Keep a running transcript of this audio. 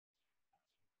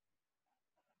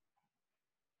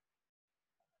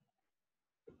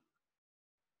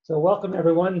So welcome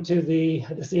everyone to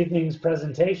this evening's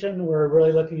presentation. We're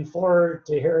really looking forward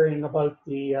to hearing about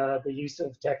the use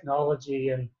of technology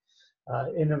and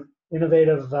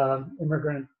innovative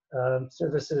immigrant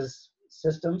services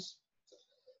systems.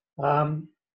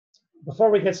 Before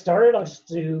we get started, I'll just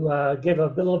to give a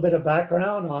little bit of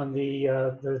background on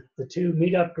the two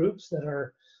meetup groups that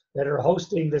are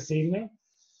hosting this evening.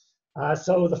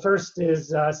 So the first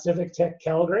is CivicTech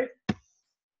Calgary.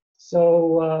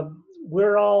 So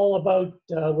we're all about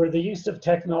we're the use of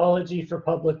technology for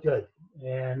public good,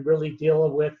 and really deal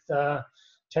with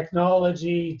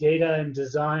technology, data, and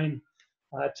design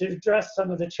to address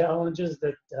some of the challenges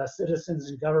that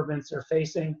citizens and governments are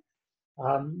facing,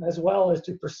 as well as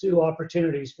to pursue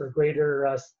opportunities for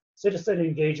greater citizen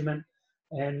engagement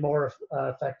and more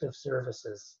effective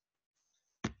services.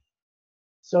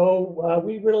 So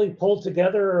we really pulled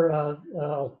together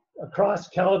across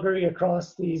Calgary,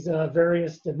 across these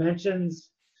various dimensions,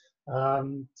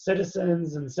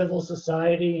 citizens and civil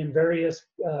society and various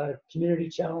community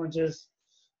challenges,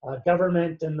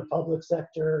 government and the public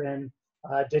sector, and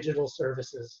digital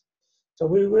services. So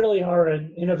we really are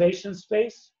an innovation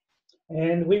space,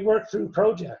 and we work through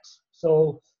projects.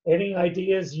 So any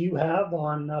ideas you have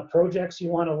on projects you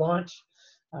want to launch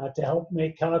to help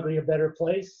make Calgary a better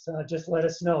place, just let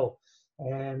us know,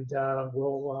 and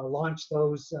we'll launch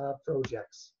those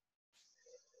projects.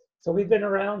 So we've been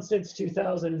around since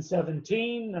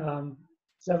 2017,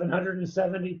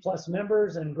 770 plus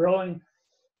members and growing.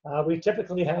 We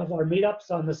typically have our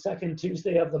meetups on the second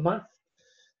Tuesday of the month,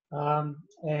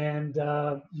 and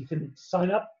you can sign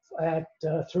up at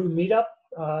through Meetup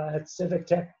at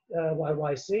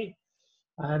CivicTechYYC,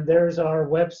 and there's our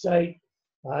website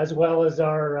as well as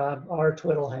our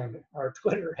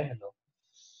Twitter handle.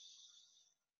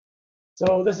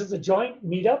 So this is a joint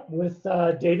meetup with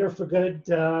Data for Good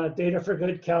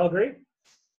Calgary.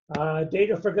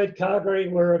 Data for Good Calgary,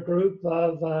 we're a group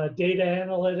of data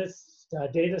analysts,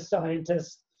 data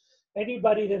scientists,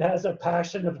 anybody that has a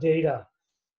passion for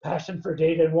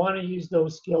data and want to use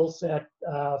those skill set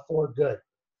for good.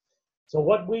 So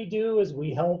what we do is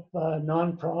we help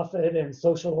nonprofit and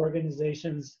social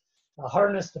organizations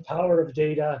harness the power of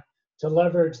data to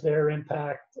leverage their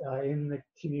impact in the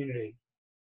community.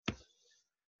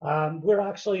 We're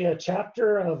actually a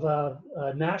chapter of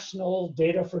national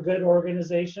Data for Good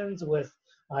organizations with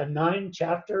 9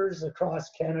 chapters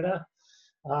across Canada.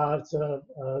 It's a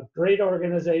great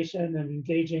organization and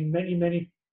engaging many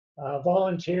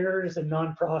volunteers and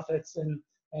nonprofits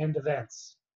and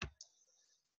events.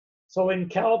 So in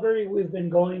Calgary, we've been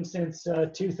going since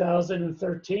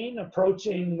 2013,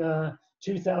 approaching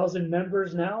 2,000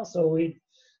 members now. So we'd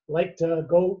like to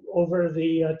go over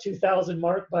the 2,000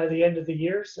 mark by the end of the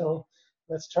year. So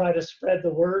let's try to spread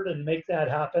the word and make that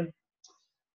happen.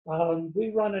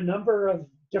 We run a number of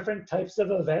different types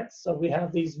of events. So we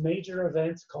have these major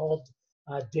events called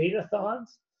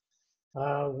Datathons,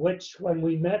 which when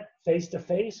we met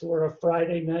face-to-face were a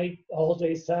Friday night, all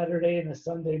day Saturday, and a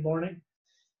Sunday morning.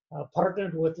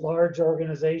 Partnered with large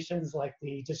organizations like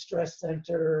the Distress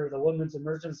Center, the Women's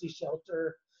Emergency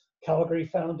Shelter, Calgary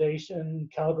Foundation,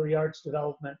 Calgary Arts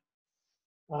Development.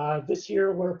 This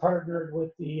year we're partnered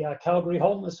with the Calgary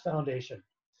Homeless Foundation.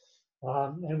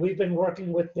 And we've been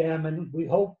working with them, and we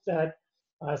hope that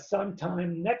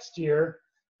sometime next year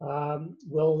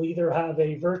we'll either have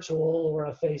a virtual or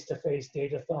a face-to-face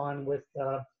datathon with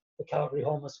the Calgary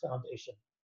Homeless Foundation.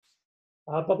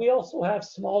 But we also have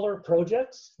smaller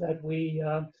projects that we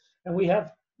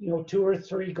have 2 or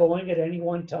 3 going at any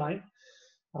one time.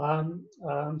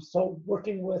 So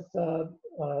working with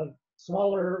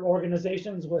smaller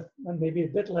organizations with maybe a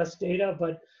bit less data,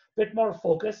 but a bit more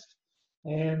focused,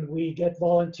 and we get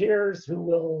volunteers who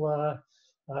will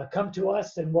come to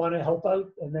us and want to help out,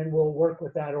 and then we'll work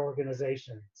with that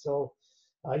organization. So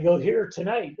you'll hear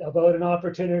tonight about an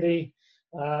opportunity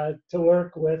to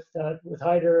work with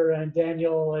Hyder and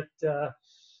Daniel at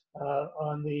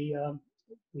on the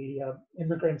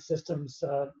immigrant systems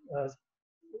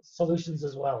solutions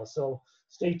as well. So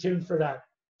stay tuned for that.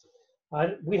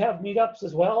 We have meetups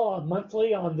as well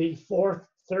monthly on the 4th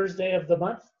Thursday of the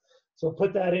month. So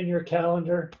put that in your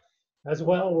calendar as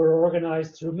well. We're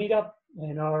organized through Meetup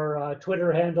and our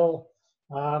Twitter handle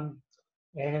and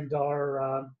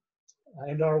our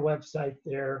website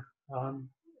there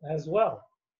as well.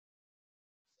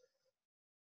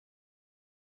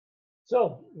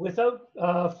 So without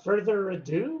further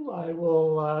ado, I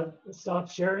will stop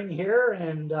sharing here,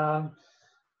 and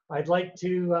I'd like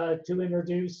to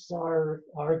introduce our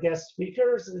guest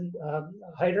speakers, and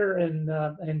Hyder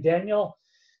and Daniel,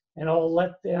 and I'll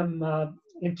let them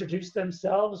introduce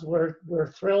themselves.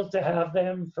 We're thrilled to have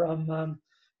them from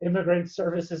Immigrant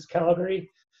Services Calgary,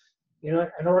 you know,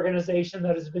 an organization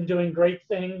that has been doing great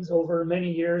things over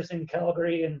many years in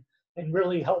Calgary and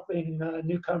really helping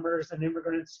newcomers and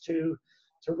immigrants to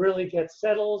really get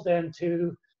settled and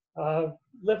to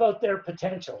live out their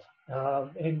potential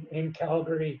in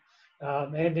Calgary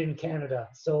and in Canada.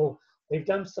 So they've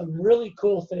done some really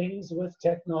cool things with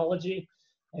technology,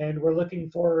 and we're looking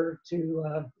forward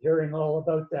to hearing all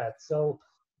about that. So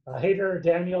Hyder,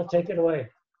 Daniel, take it away.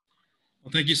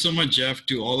 Well, thank you so much, Jeff.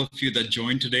 To all of you that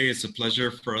joined today, it's a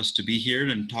pleasure for us to be here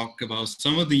and talk about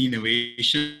some of the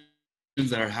innovations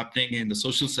that are happening in the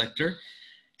social sector.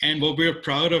 And what we're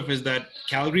proud of is that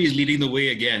Calgary is leading the way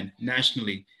again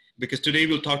nationally, because today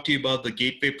we'll talk to you about the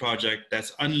Gateway project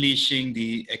that's unleashing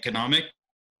the economic,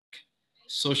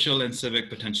 social, and civic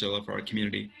potential of our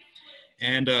community.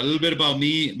 And a little bit about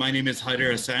me. My name is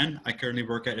Hyder Hassan. I currently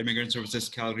work at Immigrant Services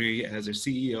Calgary as their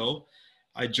CEO.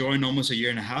 I joined almost a year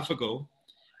and a half ago,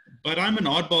 but I'm an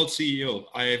oddball CEO.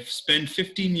 I've spent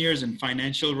 15 years in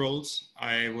financial roles.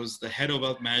 I was the head of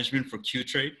wealth management for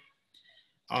Qtrade.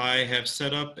 I have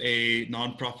set up a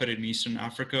nonprofit in Eastern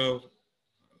Africa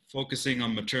focusing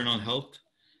on maternal health.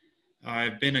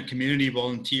 I've been a community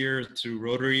volunteer through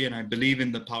Rotary, and I believe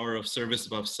in the power of service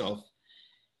above self.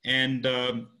 And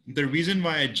the reason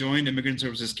why I joined Immigrant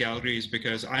Services Calgary is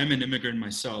because I'm an immigrant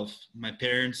myself. My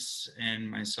parents and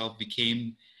myself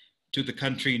came to the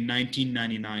country in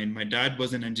 1999. My dad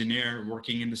was an engineer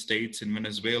working in the States, in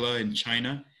Venezuela, in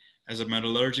China, as a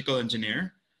metallurgical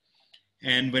engineer.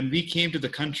 And when we came to the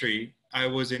country, I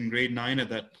was in grade 9 at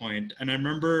that point. And I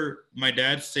remember my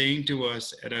dad saying to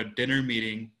us at a dinner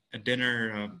meeting, a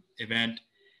dinner event,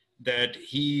 that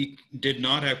he did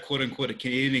not have, quote unquote, a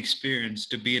Canadian experience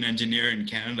to be an engineer in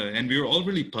Canada. And we were all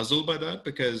really puzzled by that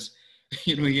because,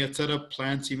 you know, he had set up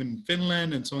plants even in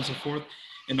Finland and so on and so forth.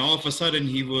 And all of a sudden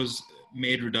he was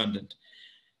made redundant.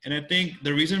 And I think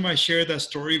the reason why I share that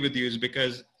story with you is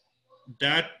because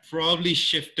that probably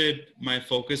shifted my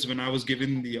focus when I was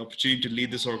given the opportunity to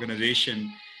lead this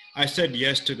organization. I said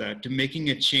yes to that, to making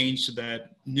a change so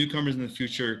that newcomers in the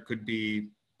future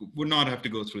would not have to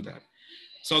go through that.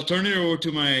 So I'll turn it over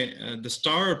to the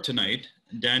star of tonight,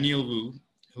 Daniel Wu,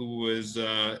 who was,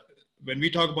 when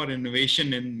we talk about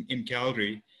innovation in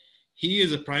Calgary, he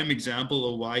is a prime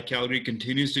example of why Calgary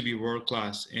continues to be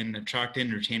world-class in attracting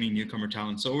and retaining newcomer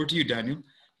talent. So over to you, Daniel.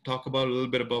 Talk about a little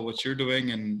bit about what you're doing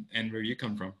and where you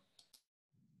come from.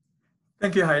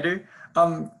 Thank you, Hyder.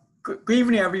 Good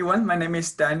evening, everyone. My name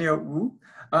is Daniel Wu.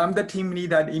 I'm the team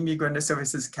lead at Immigrant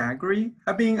Services Calgary.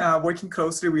 I've been working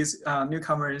closely with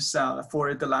newcomers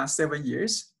for the last 7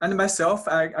 years. And myself,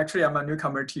 I'm a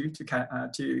newcomer to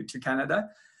Canada.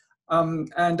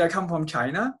 And I come from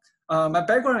China. My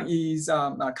background is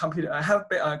I have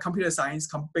a computer science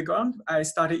background. I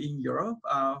studied in Europe.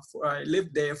 I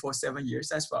lived there for 7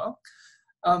 years as well.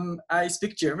 I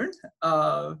speak German,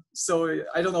 so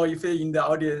I don't know if in the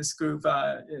audience group,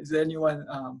 is anyone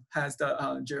has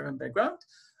the German background.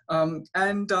 I'm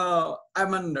a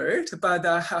nerd, but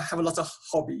I have lots of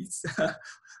hobbies.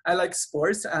 I like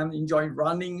sports. I'm enjoying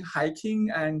running,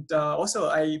 hiking, and also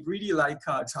I really like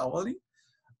traveling.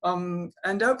 And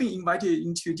I've been invited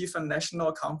into different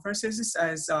national conferences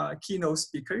as a keynote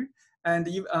speaker. And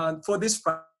for this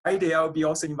Friday, I'll be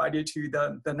also invited to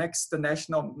the next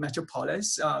National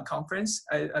Metropolis Conference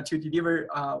to deliver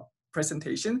a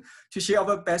presentation to share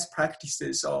our best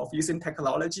practices of using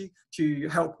technology to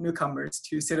help newcomers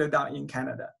to settle down in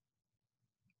Canada.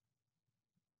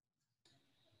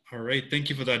 All right, thank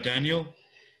you for that, Daniel.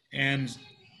 And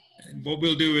what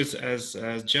we'll do is, as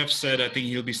Jeff said, I think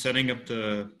he'll be setting up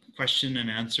the question and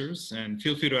answers, and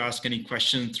feel free to ask any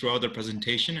questions throughout the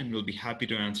presentation and we'll be happy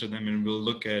to answer them, and we'll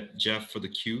look at Jeff for the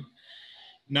cue.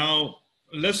 Now,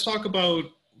 let's talk about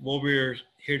what we're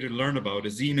here to learn about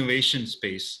is the innovation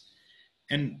space.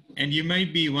 And you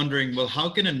might be wondering, well, how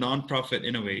can a nonprofit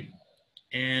innovate?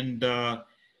 And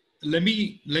let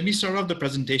me start off the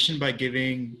presentation by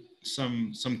giving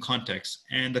some context.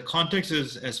 And the context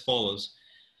is as follows.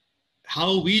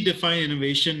 How we define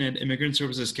innovation at Immigrant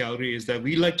Services Calgary is that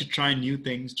we like to try new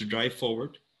things to drive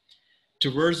forward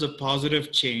towards a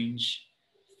positive change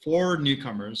for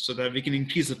newcomers so that we can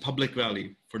increase the public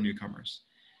value for newcomers.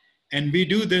 And we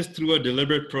do this through a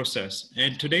deliberate process.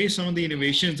 And today, some of the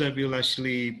innovations that we'll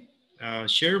actually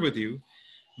share with you,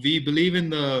 we believe in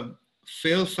the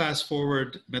fail fast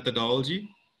forward methodology.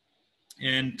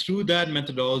 And through that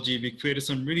methodology, we created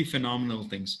some really phenomenal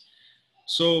things.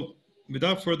 So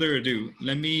without further ado,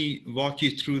 let me walk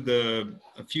you through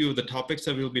a few of the topics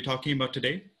that we'll be talking about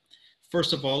today.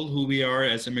 first of all, who we are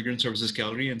as Immigrant Services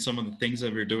Calgary and some of the things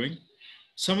that we're doing,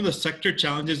 some of the sector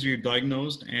challenges we've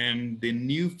diagnosed, and the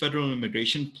new federal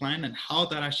immigration plan and how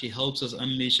that actually helps us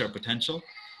unleash our potential.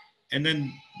 And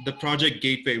then the Project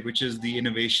Gateway, which is the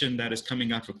innovation that is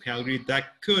coming out of Calgary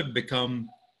that could become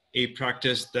a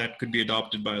practice that could be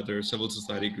adopted by other civil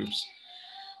society groups.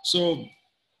 So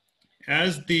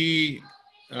as the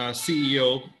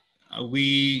CEO,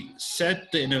 we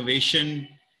set the innovation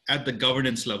at the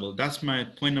governance level. That's my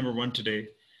point number one today.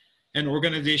 An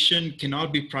organization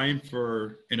cannot be primed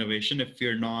for innovation if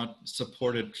you're not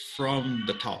supported from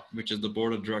the top, which is the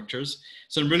board of directors.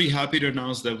 So I'm really happy to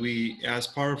announce that we, as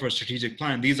part of our strategic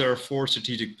plan, these are our 4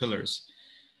 strategic pillars.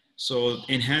 So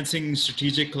enhancing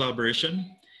strategic collaboration.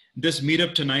 This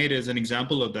meetup tonight is an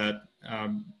example of that.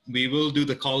 We will do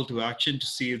the call to action to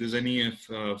see if there's any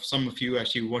of some of you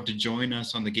actually want to join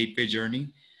us on the Gateway journey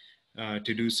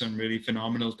to do some really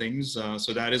phenomenal things.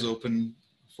 So that is open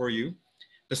for you.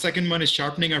 The second one is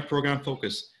sharpening our program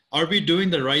focus. Are we doing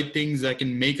the right things that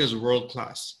can make us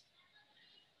world-class?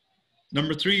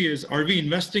 Number 3 is, are we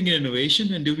investing in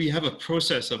innovation and do we have a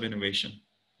process of innovation?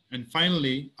 And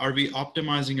finally, are we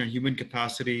optimizing our human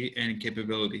capacity and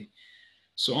capability?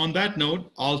 So on that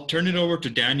note, I'll turn it over to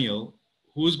Daniel,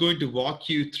 who's going to walk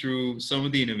you through some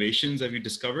of the innovations that we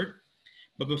discovered.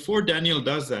 But before Daniel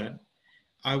does that,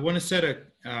 I want to set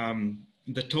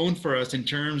the tone for us in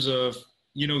terms of,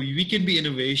 we can be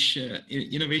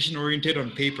innovation oriented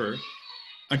on paper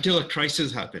until a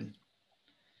crisis happened.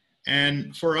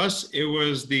 And for us, it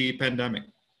was the pandemic.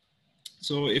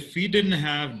 So if we didn't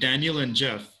have Daniel and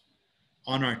Jeff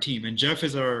on our team, and Jeff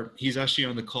is he's actually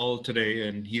on the call today,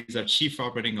 and he's our Chief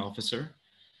Operating Officer.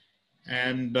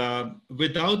 And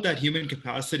without that human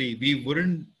capacity, we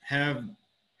wouldn't have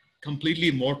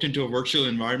completely morphed into a virtual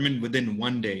environment within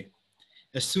one day.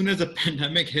 As soon as the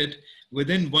pandemic hit,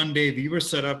 within one day, we were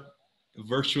set up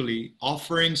virtually,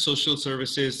 offering social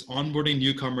services, onboarding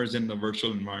newcomers in the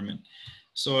virtual environment.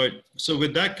 So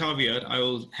with that caveat, I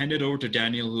will hand it over to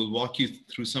Daniel, who will walk you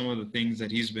through some of the things that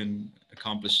he's been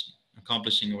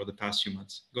accomplishing over the past few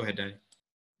months. Go ahead, Daniel.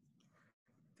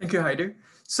 Thank you, Hyder.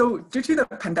 So due to the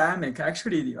pandemic,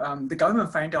 actually, the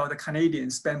government found out the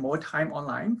Canadians spend more time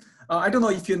online. I don't know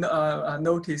if you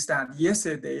noticed that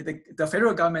yesterday, the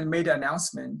federal government made an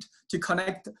announcement to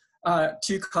connect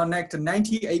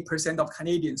 98% of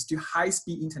Canadians to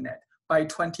high-speed internet by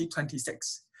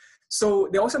 2026. So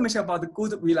they also mentioned about the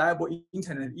good, reliable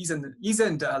internet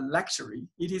isn't a luxury.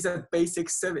 It is a basic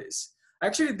service.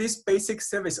 Actually, this basic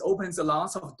service opens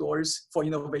lots of doors for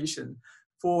innovation,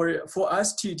 for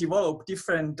us to develop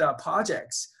different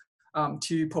projects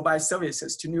to provide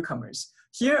services to newcomers.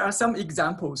 Here are some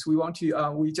examples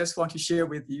we just want to share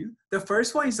with you. The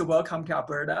first one is Welcome to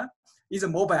Alberta. It's a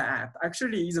mobile app.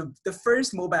 Actually, it's the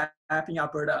first mobile app in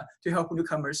Alberta to help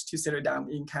newcomers to settle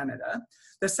down in Canada.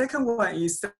 The second one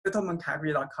is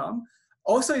settlementcalgary.com.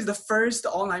 Also, is the first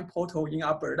online portal in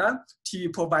Alberta to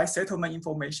provide settlement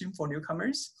information for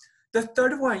newcomers. The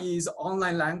third one is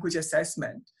online language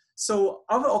assessment. So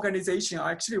our organization,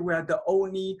 actually, we are the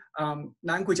only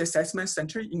language assessment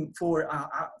center for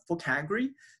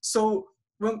Calgary. So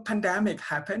when pandemic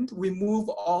happened, we moved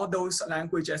all those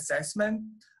language assessment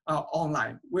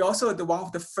online. We also one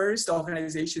of the first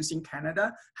organizations in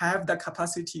Canada have the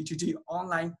capacity to do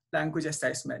online language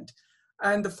assessment.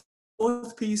 And the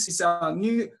fourth piece is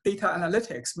new data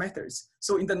analytics methods.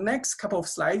 So in the next couple of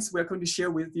slides, we're going to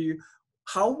share with you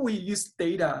how we use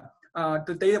data,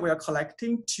 the data we are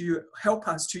collecting to help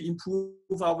us to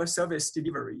improve our service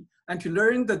delivery and to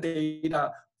learn the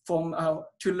data from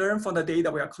the data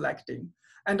we are collecting.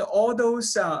 And all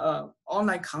those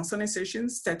online counseling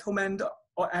sessions, settlement,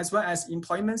 or as well as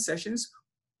employment sessions,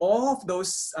 all of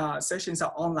those sessions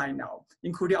are online now,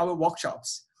 including our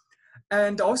workshops.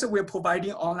 And also we're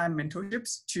providing online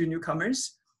mentorships to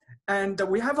newcomers. And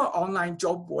we have an online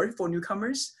job board for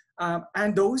newcomers.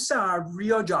 And those are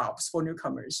real jobs for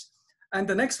newcomers. And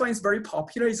the next one is very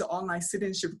popular, is online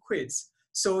citizenship quiz.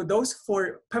 So those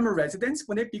for permanent residents,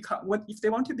 if they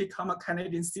want to become a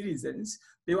Canadian citizens,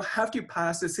 they will have to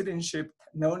pass the citizenship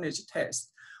knowledge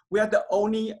test. We are the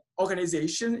only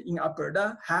organization in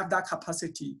Alberta have that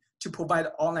capacity to provide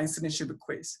online citizenship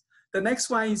quiz. The next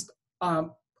one is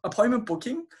appointment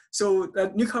booking. So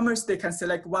the newcomers, they can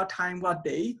select what time, what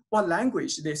day, what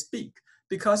language they speak.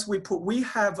 Because we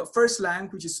have first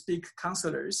language speak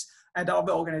counselors at our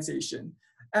organization.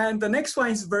 And the next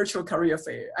one is virtual career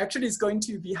fair. Actually, it's going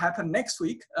to happen next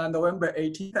week, November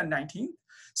 18th and 19th.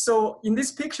 So in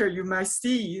this picture, you might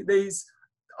see there's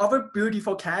our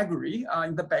beautiful Calgary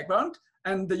in the background,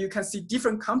 and you can see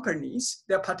different companies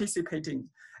they're participating.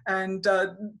 And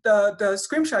the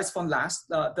screenshot is from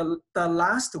the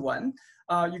last one.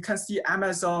 You can see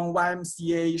Amazon,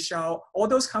 YMCA, Shell, all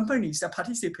those companies are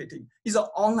participating. It's an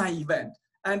online event,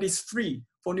 and it's free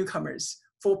for newcomers,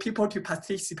 for people to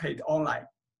participate online.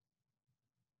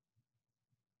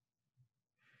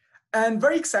 And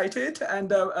very excited and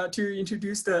to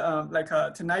introduce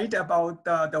the tonight about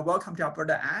the Welcome to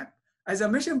Alberta app. As I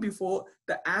mentioned before,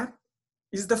 the app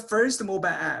is the first mobile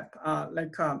app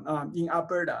in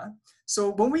Alberta.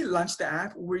 So when we launched the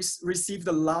app, we received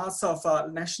lots of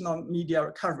national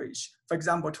media coverage. For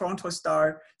example, Toronto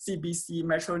Star, CBC,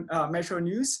 Metro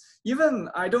News. Even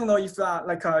I don't know if you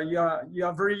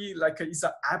are very is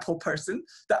an Apple person.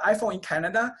 The iPhone in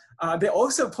Canada, they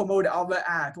also promote our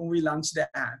app when we launched the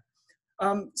app.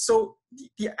 So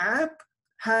the app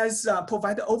has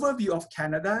provided overview of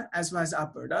Canada as well as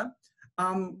Alberta.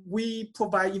 We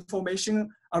provide information,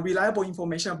 reliable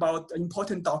information about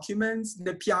important documents,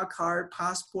 the PR card,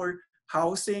 passport,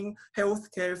 housing,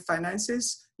 healthcare,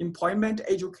 finances, employment,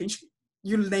 education,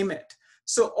 you name it.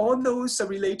 So all those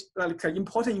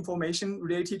important information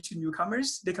related to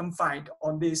newcomers, they can find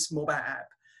on this mobile app.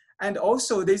 And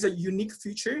also there's a unique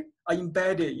feature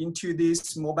embedded into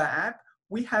this mobile app.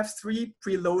 We have 3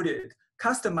 preloaded,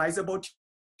 customizable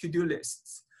to-do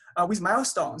lists with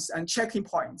milestones and check-in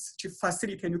points to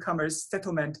facilitate newcomers'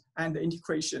 settlement and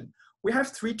integration. We have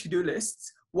 3 to-do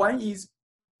lists. One is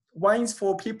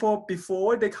for people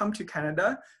before they come to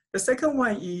Canada. The second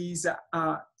one is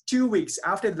 2 weeks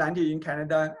after landing in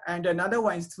Canada, and another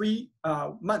one is 3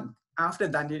 months after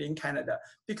landing in Canada.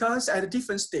 Because at a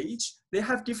different stage, they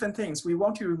have different things. We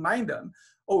want to remind them,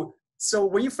 so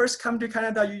when you first come to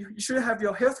Canada, you should have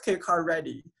your healthcare card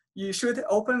ready. You should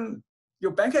open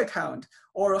your bank account,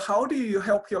 or how do you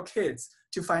help your kids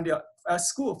to find a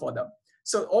school for them?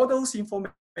 So all those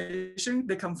information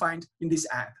they can find in this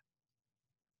app.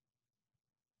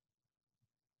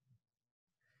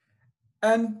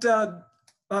 And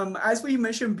as we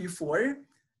mentioned before,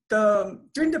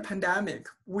 during the pandemic,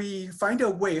 we find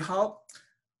a way how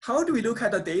do we look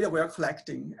at the data we are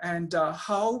collecting and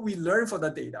how we learn from the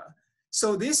data.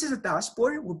 So this is a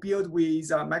dashboard we built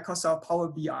with Microsoft Power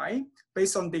BI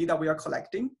based on data we are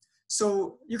collecting.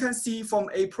 So you can see from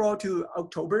April to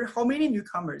October, how many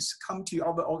newcomers come to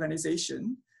our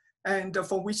organization and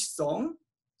from which zone,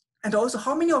 and also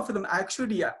how many of them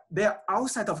actually they're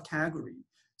outside of Calgary.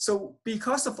 So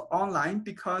because of online,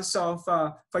 because of,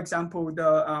 for example,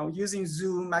 using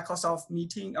Zoom, Microsoft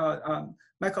Meeting,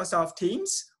 Microsoft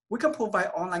Teams, we can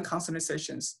provide online counseling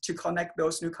sessions to connect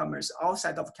those newcomers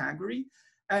outside of Calgary.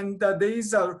 And there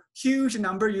is a huge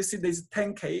number, you see there's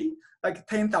 10K, like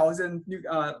 10,000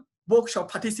 workshop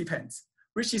participants,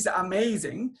 which is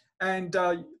amazing. And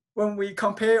when we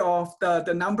compare of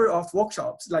the number of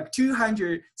workshops, like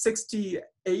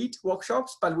 268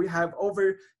 workshops, but we have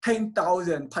over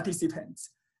 10,000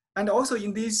 participants. And also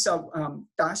in this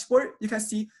dashboard, you can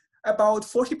see about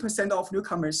 40% of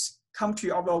newcomers come to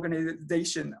our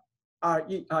organization are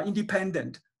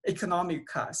independent economic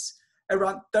class.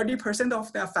 Around 30%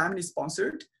 of them are family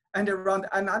sponsored, and around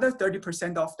another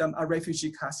 30% of them are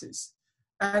refugee classes.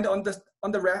 And on the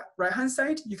right-hand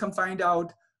side, you can find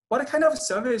out what kind of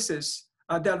services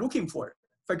they're looking for.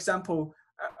 For example,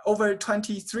 over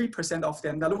 23% of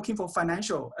them, they're looking for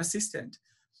financial assistance.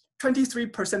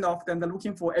 23% of them, they're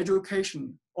looking for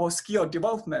education or skill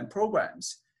development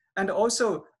programs. And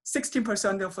also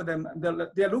 16% of them,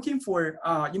 they're looking for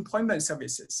employment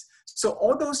services. So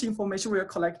all those information we are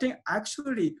collecting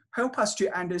actually help us to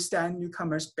understand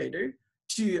newcomers better,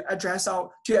 to adjust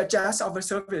our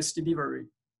service delivery.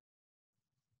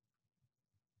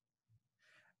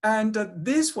 And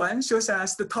this one shows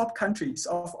us the top countries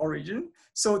of origin.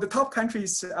 So the top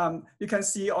countries you can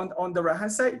see on the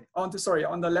right-hand side, on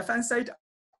the left-hand side.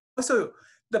 Also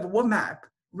the world map.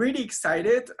 Really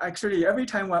excited. Actually, every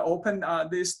time I open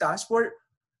this dashboard,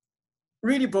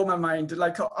 really blow my mind.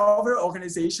 Like our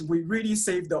organization, we really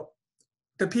save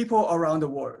the people around the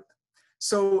world.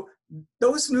 So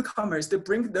those newcomers, they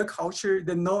bring the culture,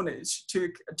 the knowledge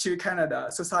to Canada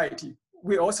society.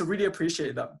 We also really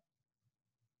appreciate them.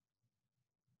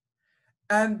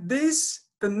 And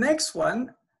the next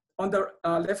one on the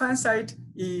left-hand side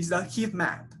is the heat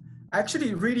map.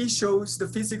 Actually, really shows the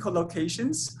physical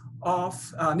locations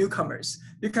of newcomers.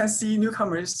 You can see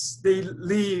newcomers, they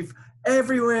live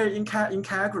everywhere in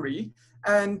Calgary.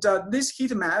 And this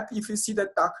heat map, if you see the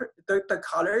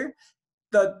color,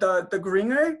 the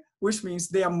greener, which means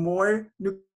there are more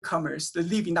newcomers that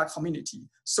live in that community.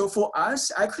 So for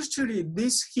us, actually,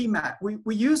 this heat map,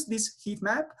 we use this heat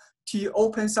map to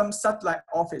open some satellite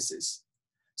offices.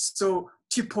 So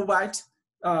to provide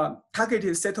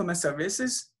targeted settlement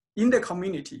services in the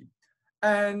community.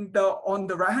 And on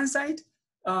the right-hand side,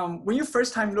 when you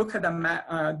first time look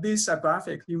at this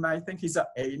graphic, you might think it's an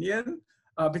alien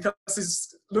because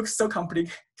it looks so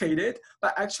complicated,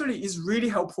 but actually it's really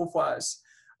helpful for us.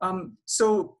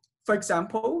 So for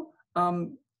example,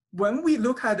 when we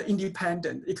look at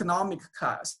independent economic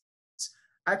class,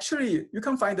 actually you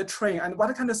can find the trend and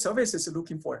what kind of services they're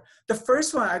looking for. The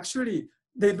first one, actually,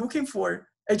 they're looking for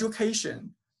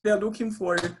education. They're looking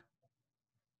for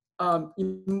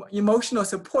emotional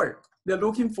support. They're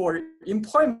looking for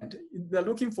employment. They're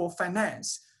looking for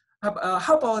finance.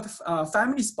 How about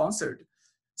family sponsored?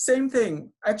 Same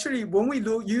thing. Actually, when we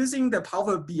look using the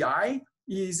Power BI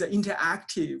is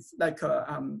interactive,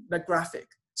 like graphic.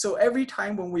 So every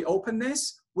time when we open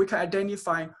this, we can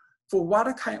identify for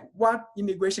what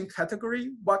immigration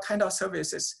category, what kind of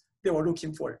services they were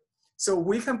looking for. So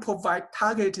we can provide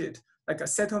targeted like a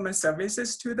settlement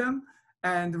services to them,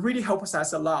 and really helps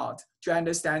us a lot to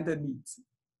understand the needs.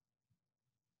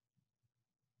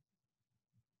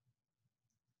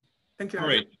 Thank you. All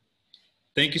right.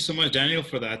 Thank you so much, Daniel,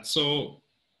 for that. So,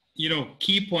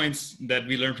 key points that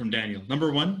we learned from Daniel.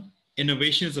 Number one,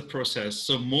 innovation is a process.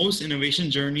 So most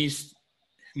innovation journeys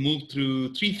move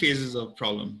through 3 phases of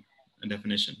problem and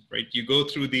definition, right? You go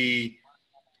through the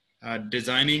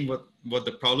designing what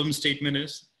the problem statement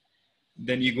is.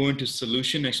 Then you go into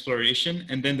solution exploration.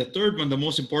 And then the third one, the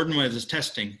most important one, is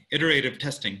testing, iterative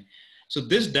testing. So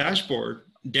this dashboard,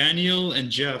 Daniel and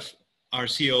Jeff, our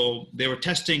CEO, they were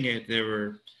testing it. They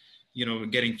were,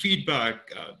 getting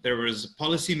feedback. There was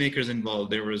policymakers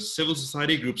involved. There was civil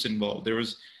society groups involved. There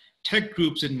was tech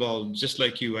groups involved, just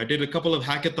like you. I did a couple of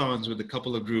hackathons with a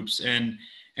couple of groups, and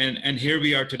here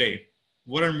we are today.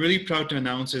 What I'm really proud to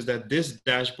announce is that this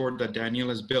dashboard that Daniel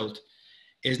has built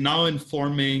is now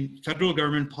informing federal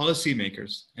government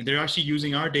policymakers, and they're actually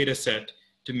using our data set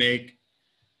to make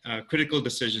critical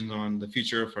decisions on the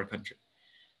future of our country.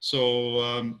 So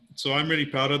I'm really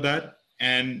proud of that.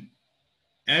 And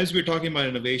as we're talking about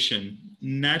innovation,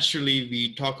 naturally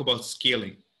we talk about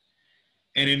scaling.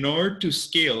 And in order to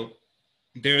scale,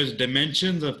 there's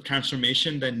dimensions of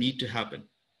transformation that need to happen.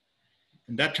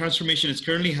 And that transformation is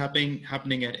currently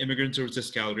happening at Immigrant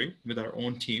Services Calgary with our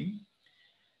own team.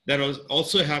 That was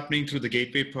also happening through the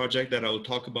Gateway project that I'll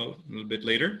talk about a little bit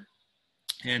later.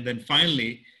 And then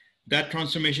finally, that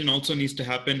transformation also needs to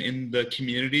happen in the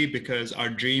community, because our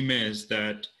dream is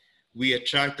that we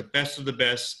attract the best of the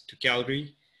best to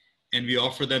Calgary and we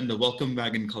offer them the welcome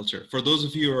wagon culture. For those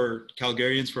of you who are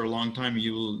Calgarians for a long time,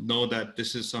 you will know that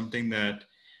this is something that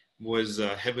was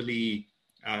heavily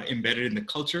embedded in the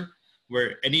culture,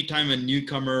 where anytime a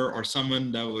newcomer or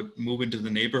someone that would move into the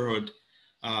neighborhood,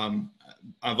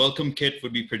 a welcome kit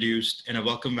would be produced and a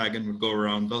welcome wagon would go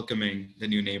around welcoming the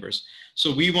new neighbors.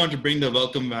 So we want to bring the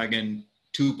welcome wagon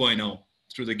 2.0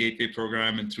 through the Gateway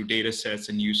program and through data sets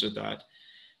and use of that.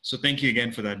 So thank you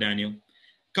again for that, Daniel.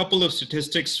 Couple of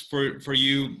statistics for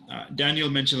you. Daniel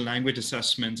mentioned language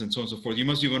assessments and so on and so forth. You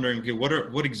must be wondering, okay,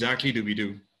 what exactly do we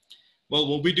do? Well,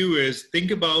 what we do is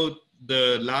think about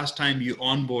the last time you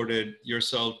onboarded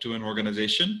yourself to an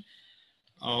organization,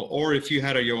 or if you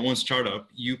had your own startup,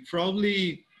 you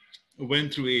probably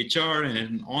went through HR and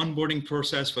an onboarding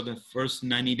process for the first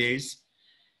 90 days.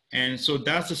 And so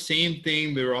that's the same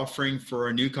thing we're offering for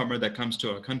a newcomer that comes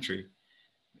to our country.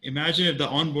 Imagine if the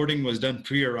onboarding was done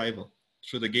pre-arrival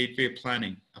through the Gateway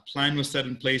planning. A plan was set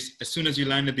in place as soon as you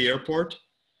land at the airport.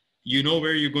 You know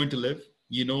where you're going to live.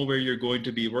 You know where you're going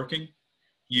to be working.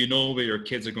 You know where your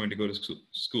kids are going to go to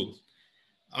school.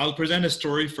 I'll present a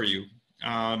story for you.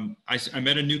 I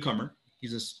met a newcomer.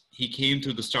 He came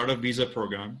through the startup visa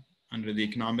program under the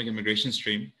economic immigration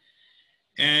stream.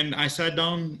 And I sat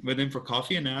down with him for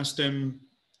coffee and asked him,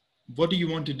 what do you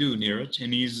want to do, Neeraj?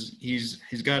 And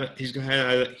he's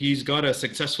got a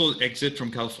successful exit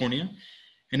from California.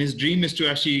 And his dream is to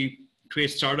actually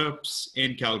create startups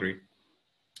in Calgary.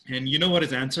 And you know what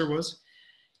his answer was?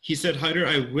 He said, Hyder,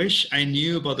 I wish I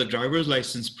knew about the driver's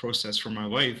license process for my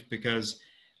wife, because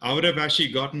I would have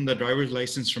actually gotten the driver's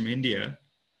license from India.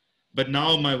 But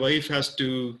now my wife has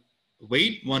to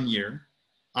wait 1 year.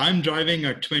 I'm driving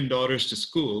our twin daughters to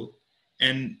school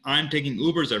and I'm taking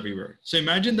Ubers everywhere. So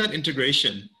imagine that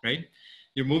integration, right?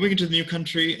 You're moving into the new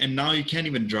country and now you can't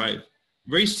even drive.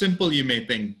 Very simple, you may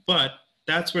think, but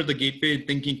that's where the Gateway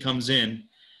thinking comes in.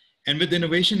 And with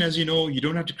innovation, as you know, you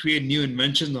don't have to create new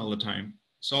inventions all the time.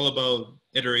 It's all about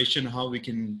iteration, how we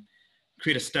can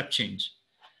create a step change.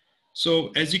 So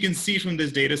as you can see from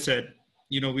this data set,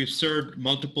 we've served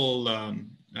multiple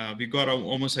We've got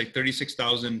almost like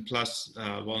 36,000 plus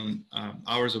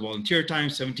hours of volunteer time,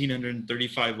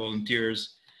 1,735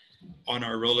 volunteers on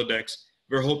our Rolodex.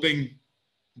 We're hoping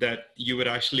that you would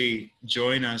actually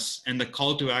join us, and the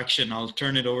call to action, I'll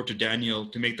turn it over to Daniel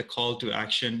to make the call to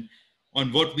action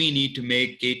on what we need to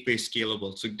make Gateway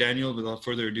scalable. So Daniel, without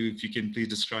further ado, if you can please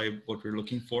describe what we're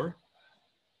looking for.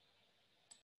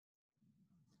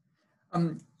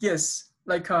 Yes,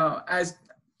 like as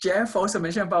Jeff also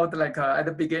mentioned about, like at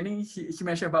the beginning, he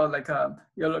mentioned about like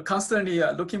you're constantly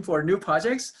looking for new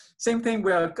projects. Same thing,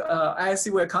 I see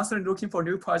we're constantly looking for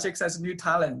new projects as new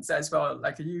talents as well,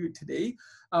 like you today.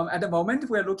 At the moment,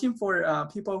 we're looking for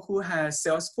people who has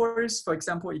Salesforce, for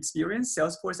example, experience,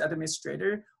 Salesforce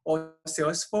administrator or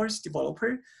Salesforce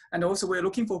developer. And also we're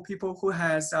looking for people who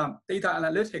has data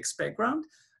analytics background,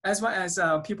 as well as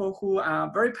people who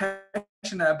are very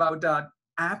passionate about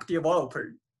app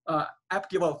development.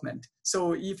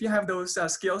 So if you have those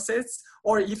skill sets,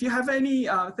 or if you have any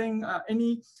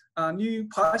new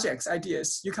projects,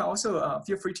 ideas, you can also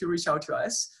feel free to reach out to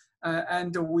us.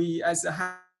 And we, as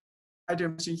a Hyder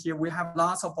mentioned here, we have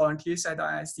lots of volunteers at the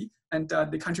ISC, and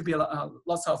they contribute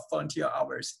lots of volunteer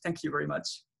hours. Thank you very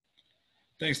much.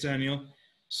 Thanks, Daniel.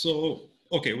 So,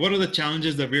 okay, what are the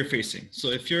challenges that we're facing? So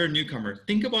if you're a newcomer,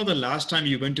 think about the last time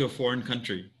you went to a foreign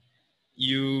country.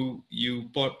 You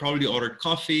probably ordered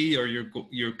coffee, or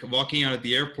you're walking out at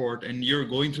the airport and you're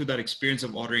going through that experience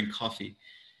of ordering coffee.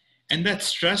 And that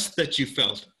stress that you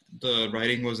felt, the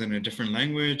writing was in a different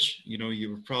language, you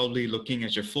were probably looking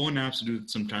at your phone apps to do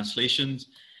some translations,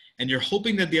 and you're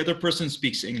hoping that the other person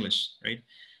speaks English, right?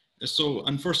 So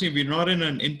unfortunately, we're not in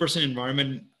an in-person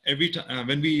environment. Every time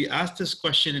when we ask this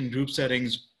question in group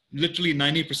settings, literally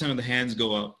 90% of the hands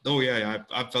go up. Oh yeah,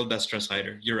 I've felt that stress,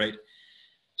 Hyder. You're right.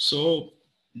 So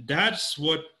that's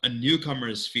what a newcomer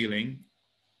is feeling,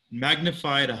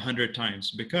 magnified 100 times,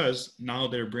 because now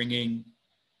they're burning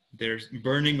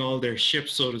all their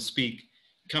ships, so to speak,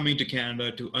 coming to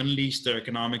Canada to unleash their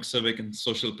economic, civic, and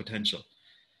social potential.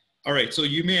 All right, so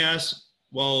you may ask,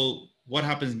 well, what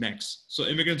happens next? So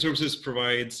Immigrant Services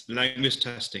provides language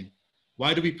testing.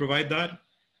 Why do we provide that?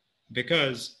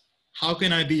 Because how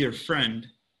can I be your friend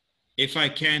if I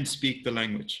can't speak the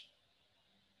language?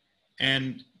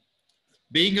 And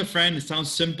being a friend, it sounds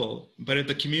simple, but if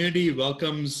the community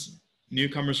welcomes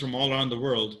newcomers from all around the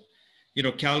world,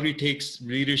 Calgary takes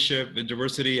leadership with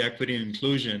diversity, equity, and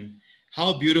inclusion.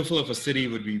 How beautiful of a city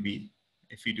would we be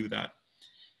if we do that?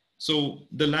 So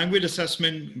the language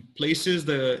assessment places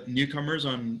the newcomers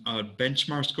on a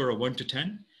benchmark score of 1 to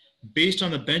 10. Based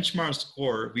on the benchmark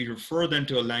score, we refer them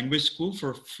to a language school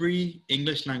for free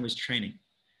English language training.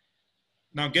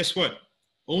 Now, guess what?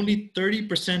 Only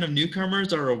 30% of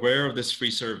newcomers are aware of this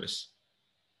free service.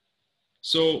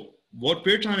 So what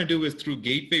we're trying to do is, through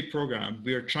Gateway program,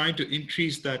 we are trying to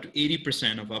increase that to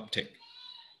 80% of uptake.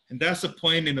 And that's the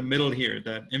point in the middle here,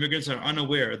 that immigrants are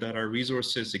unaware that our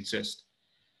resources exist.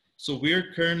 So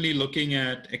we're currently looking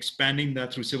at expanding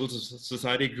that through civil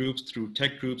society groups, through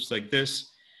tech groups like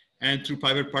this, and through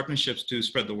private partnerships to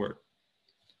spread the word.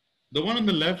 The one on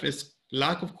the left is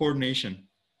lack of coordination.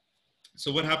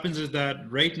 So what happens is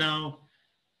that right now,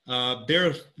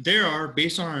 there are,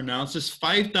 based on our analysis,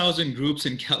 5,000 groups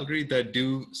in Calgary that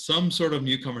do some sort of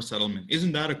newcomer settlement.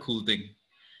 Isn't that a cool thing?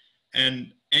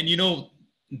 And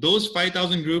those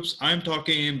 5,000 groups, I'm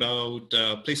talking about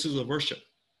places of worship,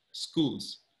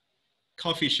 schools,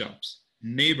 coffee shops,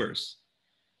 neighbors,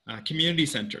 community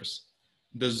centers,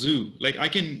 the zoo. Like, I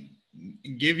can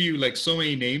give you like so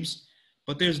many names,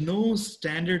 but there's no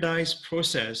standardized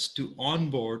process to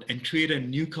onboard and create a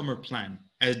newcomer plan.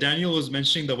 As Daniel was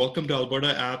mentioning, the Welcome to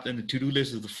Alberta app and the to-do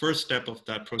list is the first step of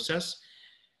that process.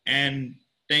 And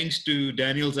thanks to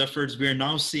Daniel's efforts, we are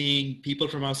now seeing people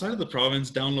from outside of the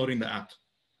province downloading the app,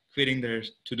 creating their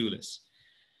to-do list.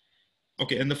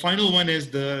 Okay, and the final one is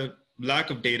the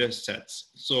lack of data sets.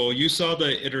 So you saw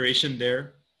the iteration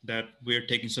there, that we're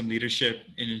taking some leadership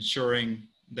in ensuring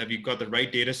that we've got the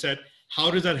right data set.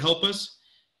 How does that help us?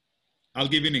 I'll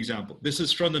give you an example. This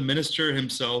is from the Minister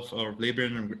himself of Labor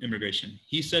and Immigration.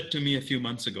 He said to me a few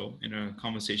months ago in a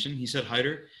conversation, he said,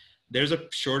 Hyder, there's a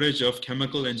shortage of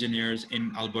chemical engineers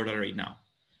in Alberta right now.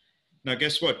 Now,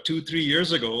 guess what? 2-3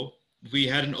 years ago, we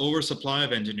had an oversupply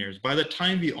of engineers. By the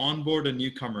time we onboard a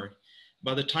newcomer,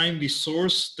 by the time we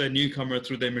source the newcomer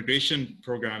through the immigration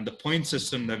program, the point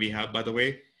system that we have, by the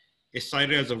way, is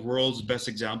cited as the world's best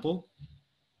example.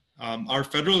 Our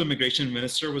federal immigration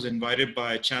minister was invited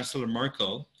by Chancellor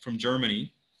Merkel from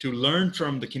Germany to learn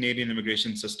from the Canadian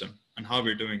immigration system and how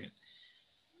we're doing it.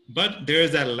 But there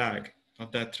is that lag.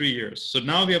 of that 3 years. So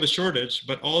now we have a shortage,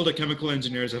 but all the chemical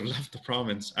engineers have left the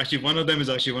province. Actually, one of them is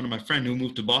actually one of my friends who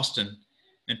moved to Boston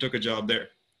and took a job there.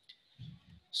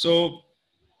 So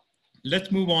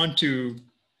let's move on to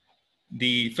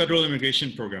the federal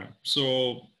immigration program.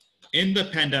 So in the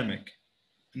pandemic,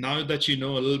 now that you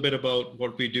know a little bit about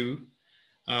what we do,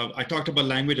 I talked about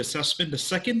language assessment. The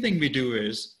second thing we do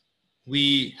is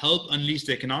we help unleash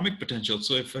the economic potential.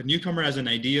 So if a newcomer has an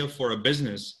idea for a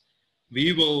business,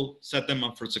 we will set them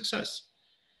up for success.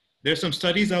 There's some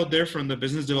studies out there from the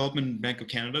Business Development Bank of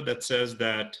Canada that says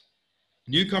that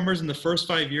newcomers in the first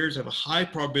 5 years have a high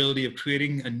probability of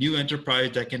creating a new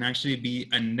enterprise that can actually be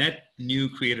a net new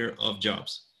creator of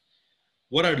jobs.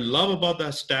 What I love about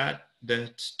that stat,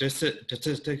 the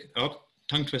statistic,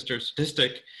 tongue twister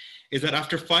statistic, is that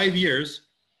after 5 years,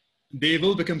 they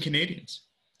will become Canadians.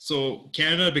 So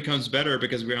Canada becomes better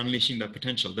because we're unleashing that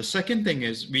potential. The second thing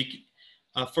is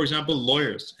for example,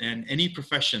 lawyers and any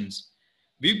professions.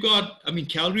 We've got, I mean,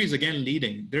 Calgary is again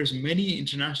leading. There's many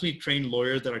internationally trained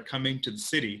lawyers that are coming to the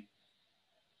city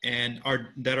and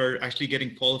that are actually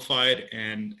getting qualified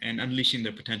and unleashing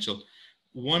their potential.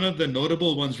 One of the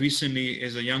notable ones recently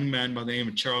is a young man by the name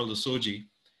of Charles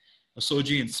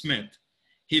Osoji and Smith.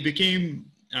 He became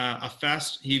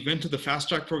he went to the fast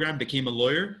track program, became a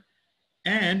lawyer,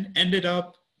 and ended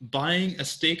up buying a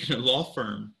stake in a law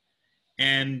firm.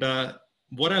 And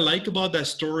what I like about that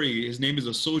story, his name is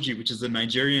Osoji, which is a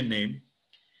Nigerian name.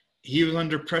 He was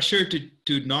under pressure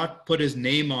to not put his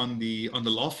name on the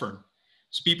law firm.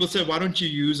 So people said, why don't you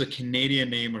use a Canadian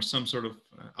name or some sort of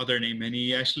other name? And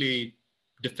he actually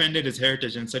defended his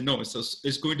heritage and said, no,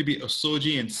 it's going to be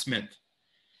Osoji and Smith.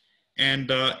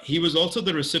 And he was also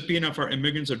the recipient of our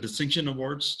Immigrants of Distinction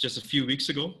Awards just a few weeks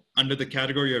ago under the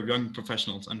category of young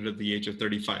professionals under the age of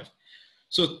 35.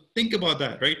 So think about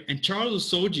that, right? And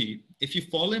Charles Osoji, if you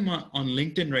follow him on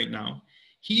LinkedIn right now,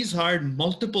 he's hired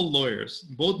multiple lawyers,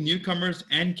 both newcomers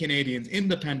and Canadians in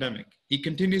the pandemic. He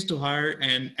continues to hire,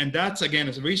 and that's, again,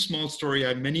 it's a very small story. I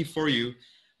have many for you,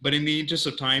 but in the interest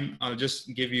of time, I'll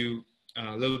just give you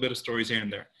a little bit of stories here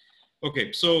and there.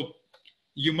 Okay, so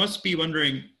you must be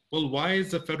wondering, well, why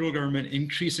is the federal government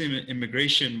increasing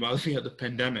immigration while we have the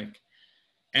pandemic?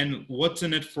 And what's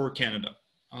in it for Canada?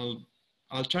 I'll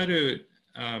try to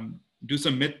do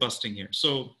some myth busting here.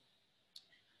 So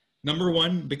number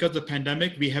one, because of the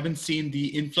pandemic, we haven't seen the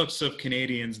influx of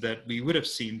Canadians that we would have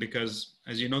seen because,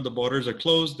 as you know, the borders are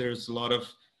closed. There's a lot of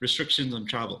restrictions on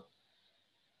travel.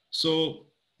 So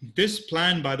this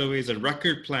plan, by the way, is a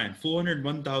record plan,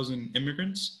 401,000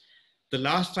 immigrants. The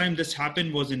last time this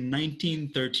happened was in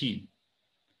 1913.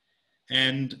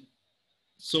 And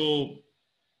so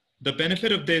the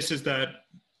benefit of this is that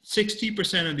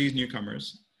 60% of these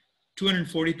newcomers,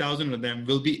 240,000 of them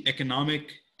will be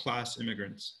economic class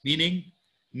immigrants, meaning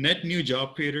net new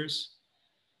job creators.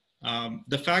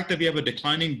 The fact that we have a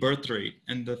declining birth rate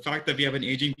and the fact that we have an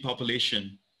aging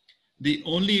population, the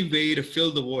only way to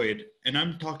fill the void, and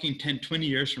I'm talking 10, 20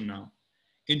 years from now,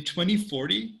 in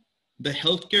 2040, the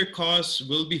healthcare costs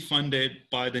will be funded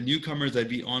by the newcomers that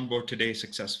we onboard today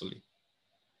successfully.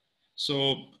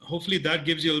 So hopefully that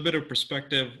gives you a little bit of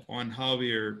perspective on how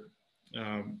we're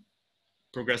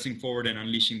progressing forward and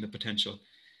unleashing the potential.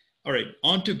 All right,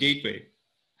 on to Gateway.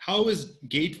 How is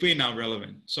Gateway now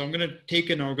relevant? So I'm gonna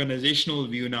take an organizational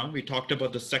view now. We talked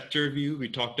about the sector view. We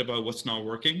talked about what's not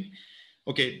working.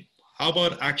 Okay, how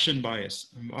about action bias?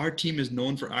 Our team is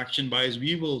known for action bias.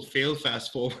 We will fail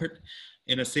fast forward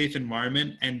in a safe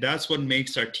environment. And that's what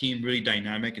makes our team really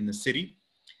dynamic in the city.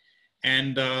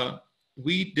 And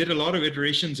we did a lot of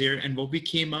iterations here. And what we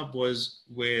came up was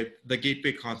with the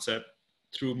Gateway concept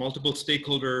through multiple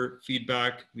stakeholder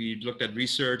feedback. We looked at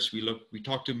research. We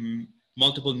talked to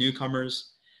multiple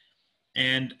newcomers.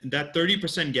 And that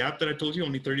 30% gap that I told you,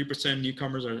 only 30%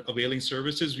 newcomers are availing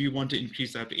services. We want to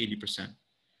increase that to 80%.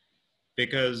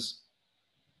 Because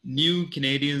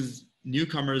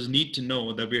newcomers need to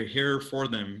know that we're here for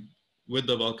them with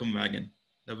the welcome wagon,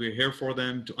 that we're here for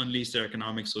them to unleash their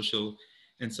economic, social,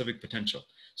 and civic potential.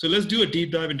 So let's do a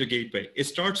deep dive into Gateway. It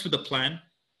starts with a plan.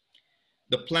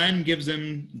 The plan gives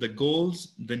them the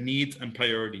goals, the needs, and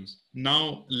priorities.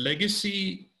 Now,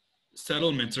 legacy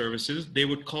settlement services, they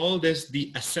would call this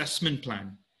the assessment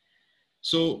plan.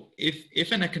 So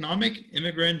if an economic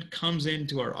immigrant comes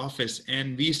into our office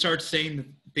and we start saying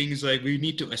things like, we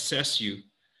need to assess you,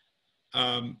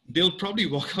 they'll probably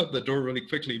walk out the door really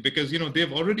quickly because, you know,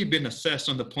 they've already been assessed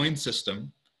on the point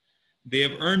system. They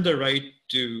have earned the right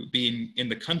to be in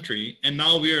the country, and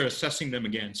now we are assessing them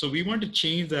again. So we want to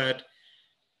change that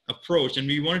approach, and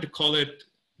we wanted to call it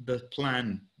the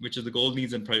plan, which is the goal,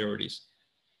 needs, and priorities.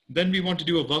 Then we want to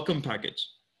do a welcome package.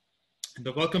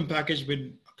 The welcome package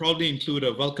would probably include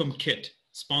a welcome kit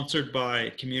sponsored by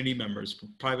community members,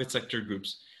 private sector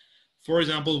groups. For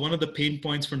example, one of the pain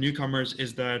points for newcomers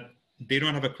is that they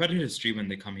don't have a credit history when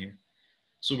they come here.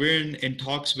 So we're in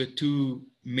talks with two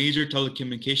major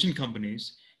telecommunication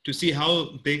companies to see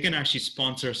how they can actually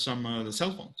sponsor some of the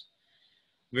cell phones.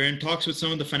 We're in talks with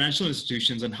some of the financial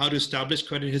institutions on how to establish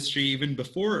credit history even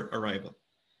before arrival.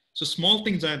 So small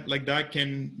things like that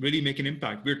can really make an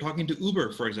impact. We're talking to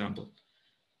Uber, for example,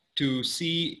 to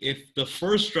see if the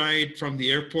first ride from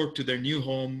the airport to their new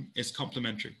home is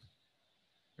complimentary,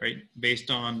 right? Based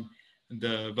on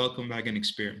the welcome wagon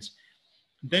experience.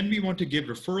 Then we want to give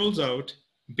referrals out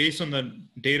based on the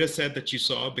data set that you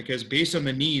saw, because based on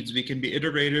the needs, we can be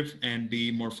iterative and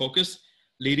be more focused,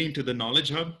 leading to the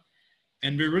knowledge hub.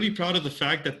 And we're really proud of the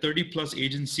fact that 30+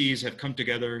 agencies have come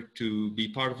together to be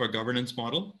part of our governance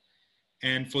model.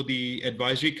 And for the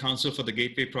advisory council for the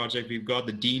Gateway project, we've got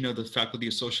the Dean of the Faculty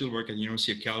of Social Work at the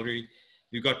University of Calgary.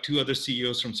 We've got 2 other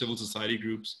CEOs from civil society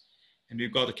groups. And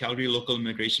we've got the Calgary Local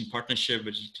Immigration Partnership,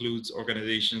 which includes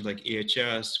organizations like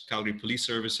AHS, Calgary Police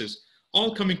Services,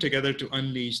 all coming together to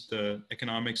unleash the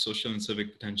economic, social, and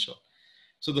civic potential.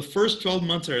 So the first 12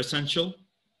 months are essential,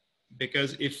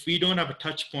 because if we don't have a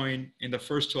touch point in the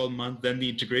first 12 months, then the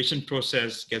integration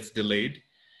process gets delayed.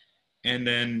 And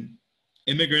then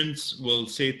immigrants will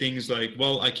say things like,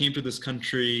 well, I came to this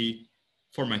country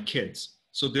for my kids.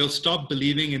 So they'll stop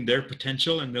believing in their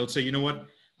potential and they'll say, you know what,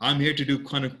 I'm here to do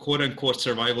kind of quote unquote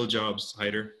survival jobs,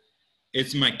 Hyder.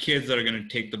 It's my kids that are going to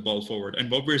take the ball forward. And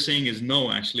what we're saying is,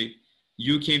 no, actually,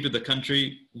 you came to the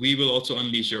country, we will also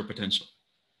unleash your potential.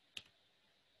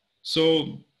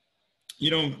 So, you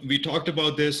know, we talked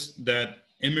about this, that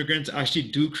immigrants actually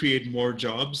do create more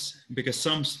jobs, because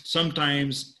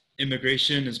sometimes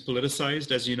immigration is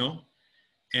politicized, as you know,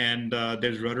 and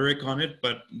there's rhetoric on it,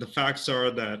 but the facts are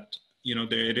that, you know,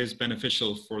 it is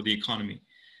beneficial for the economy.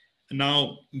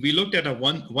 Now, we looked at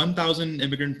 1,000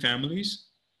 immigrant families.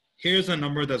 Here's a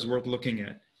number that's worth looking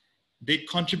at. They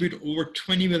contribute over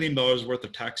 $20 million worth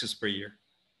of taxes per year.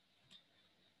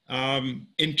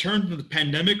 In terms of the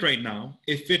pandemic right now,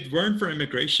 if it weren't for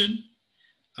immigration,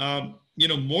 you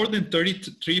know, more than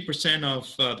 33%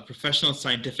 of the professional,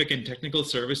 scientific, and technical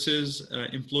services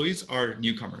employees are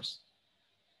newcomers.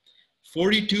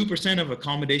 42% of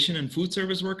accommodation and food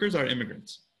service workers are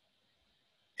immigrants.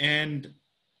 And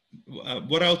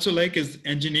what I also like is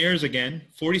engineers, again,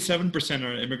 47%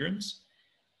 are immigrants.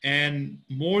 And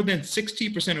more than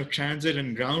 60% of transit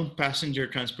and ground passenger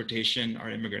transportation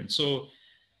are immigrants. So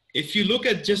if you look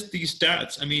at just these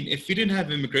stats, I mean, if we didn't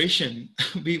have immigration,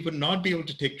 we would not be able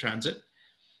to take transit.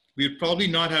 We would probably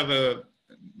not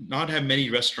have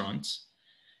many restaurants.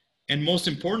 And most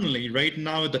importantly, right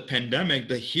now with the pandemic,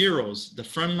 the heroes, the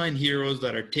frontline heroes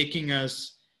that are taking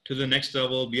us to the next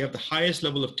level, we have the highest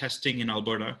level of testing in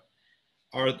Alberta,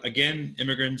 are again,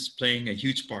 immigrants playing a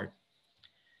huge part.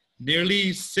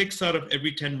 Nearly 6 out of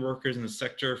every 10 workers in the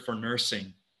sector for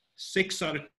nursing, 6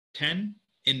 out of 10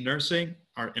 in nursing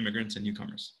are immigrants and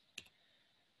newcomers.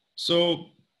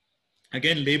 So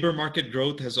again, labor market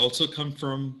growth has also come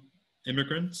from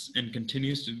immigrants and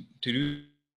continues to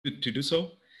do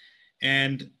so.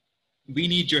 And we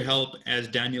need your help, as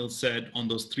Daniel said, on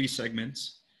those 3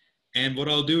 segments. And what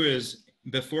I'll do is,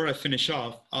 before I finish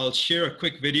off, I'll share a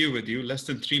quick video with you, less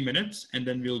than 3 minutes, and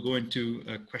then we'll go into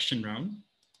a question round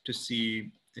to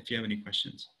see if you have any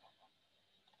questions.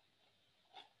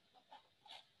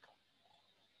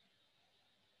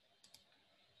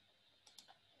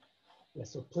 Yeah,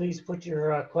 so please put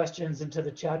your questions into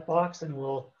the chat box and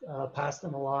we'll pass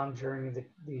them along during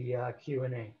the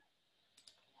Q&A.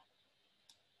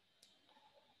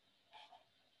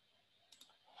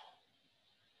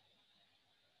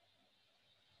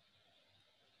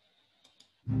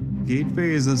 Gateway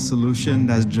is a solution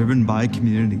that's driven by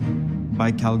community,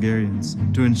 by Calgarians,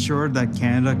 to ensure that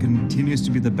Canada continues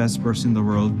to be the best place in the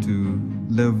world to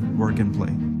live, work, and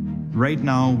play. Right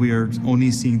now, we are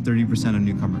only seeing 30% of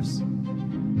newcomers.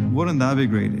 Wouldn't that be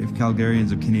great if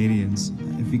Calgarians or Canadians,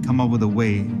 if we come up with a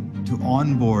way to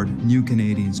onboard new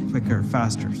Canadians quicker,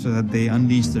 faster, so that they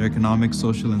unleash their economic,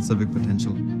 social, and civic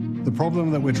potential? The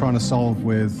problem that we're trying to solve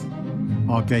with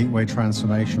our Gateway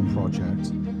Transformation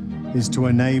project is to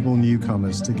enable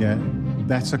newcomers to get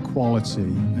better quality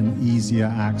and easier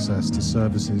access to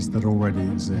services that already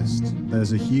exist.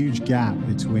 There's a huge gap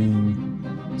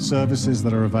between services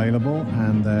that are available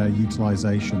and their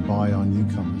utilization by our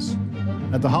newcomers.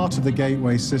 At the heart of the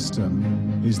Gateway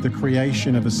system is the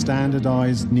creation of a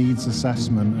standardized needs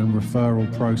assessment and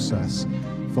referral process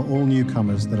for all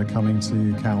newcomers that are coming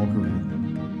to Calgary.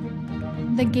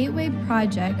 the Gateway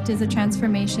project is a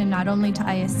transformation not only to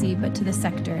ISC but to the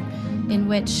sector, in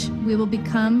which we will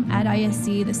become at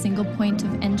ISC the single point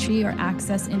of entry or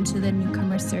access into the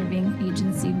newcomer serving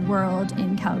agency world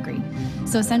in Calgary.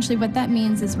 So essentially what that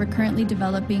means is we're currently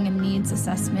developing a needs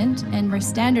assessment, and we're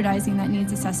standardizing that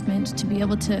needs assessment to be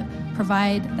able to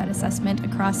provide that assessment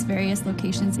across various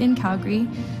locations in Calgary,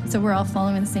 so we're all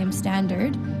following the same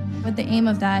standard. But the aim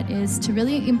of that is to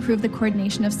really improve the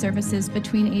coordination of services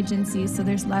between agencies, so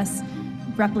there's less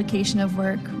replication of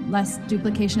work, less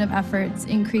duplication of efforts,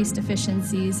 increased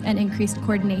efficiencies, and increased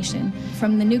coordination.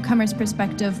 From the newcomer's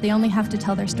perspective, they only have to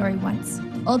tell their story once.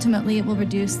 Ultimately, it will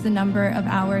reduce the number of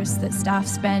hours that staff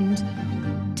spend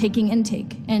taking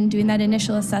intake and doing that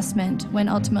initial assessment, when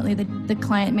ultimately the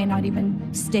client may not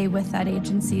even stay with that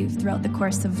agency throughout the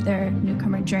course of their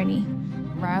newcomer journey.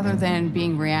 Rather than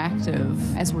being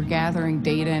reactive, as we're gathering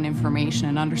data and information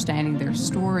and understanding their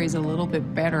stories a little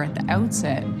bit better at the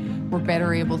outset, we're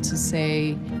better able to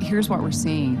say, here's what we're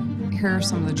seeing, here are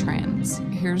some of the trends,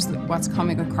 here's what's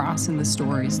coming across in the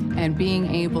stories, and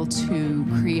being able to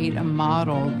create a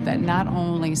model that not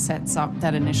only sets up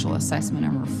that initial assessment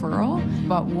and referral,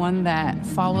 but one that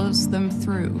follows them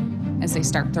through as they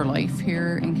start their life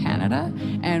here in Canada,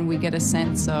 and we get a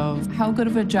sense of how good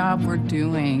of a job we're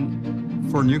doing.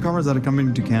 For newcomers that are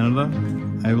coming to Canada,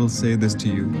 I will say this to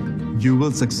you. You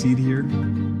will succeed here.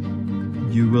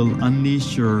 You will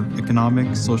unleash your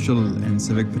economic, social, and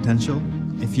civic potential.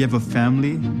 If you have a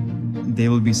family, they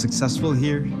will be successful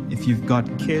here. If you've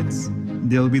got kids,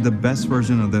 they'll be the best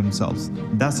version of themselves.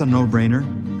 That's a no-brainer.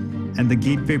 And the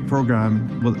Gateway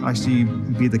program will actually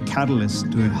be the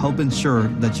catalyst to help ensure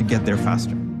that you get there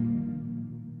faster.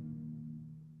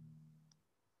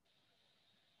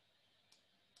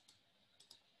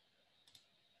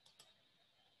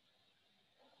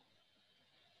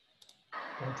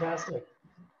 Fantastic.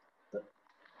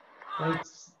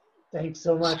 Thanks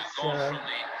so much.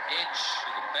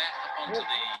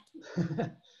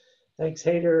 Thanks,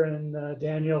 Hyder and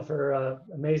Daniel, for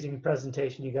amazing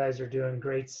presentation. You guys are doing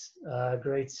great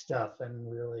stuff,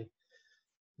 and really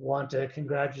want to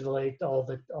congratulate all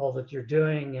that you're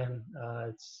doing, and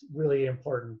it's really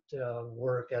important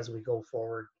work as we go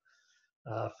forward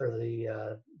for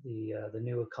the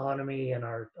new economy and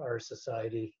our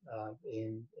society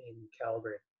in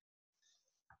Calgary.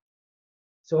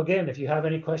 So again, if you have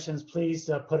any questions, please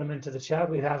put them into the chat.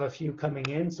 We have a few coming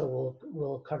in, so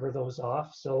we'll cover those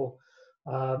off. So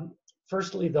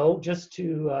firstly, though, just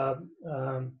to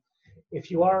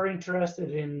if you are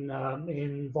interested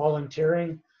in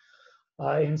volunteering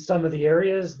in some of the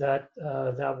areas that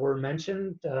were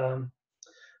mentioned, you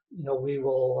know,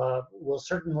 we'll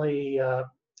certainly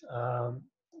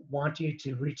want you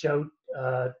to reach out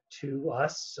to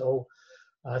us. So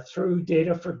through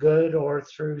Data for Good or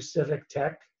through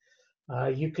CivicTech,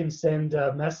 you can send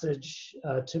a message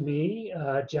to me,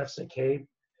 Jeff Zakay,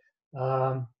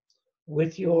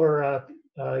 with your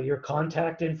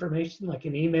contact information, like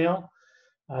an email.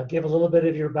 Give a little bit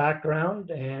of your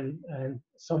background and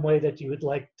some way that you would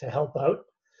like to help out.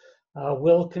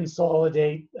 We'll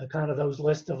consolidate kind of those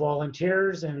list of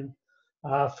volunteers and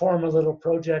form a little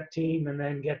project team, and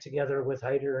then get together with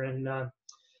Hyder and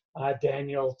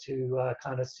Daniel to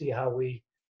kind of see how we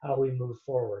move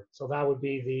forward. So that would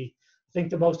be I think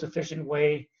the most efficient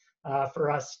way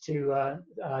for us to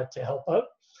help out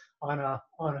on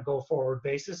a go forward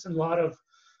basis, and a lot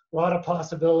of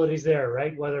possibilities there,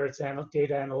 right? Whether it's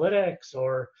data analytics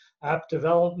or app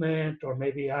development, or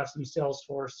maybe you have some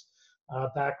Salesforce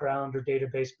background or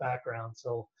database background.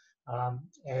 So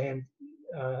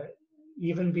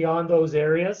even beyond those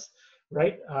areas,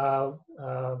 right?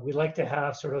 We like to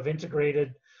have sort of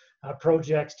integrated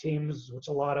projects teams, which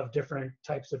a lot of different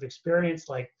types of experience,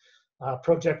 like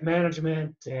project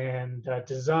management and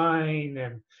design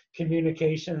and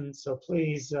communication. So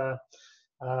please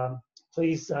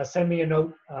send me a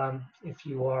note if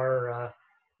you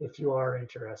are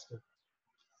interested.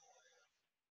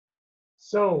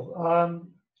 So a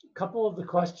couple of the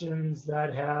questions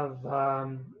that have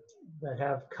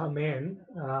come in.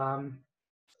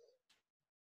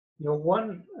 You know,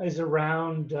 one is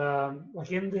around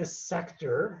like in this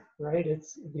sector, right? It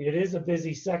is a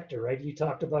busy sector, right? You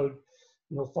talked about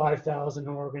 5,000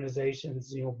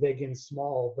 organizations, big and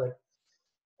small, but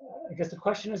I guess the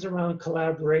question is around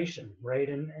collaboration, right?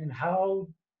 And how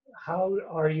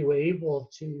are you able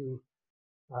to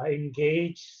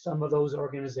engage some of those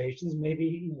organizations,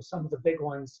 maybe some of the big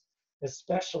ones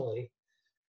especially,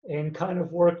 and kind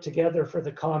of work together for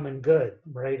the common good,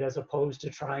 right? As opposed to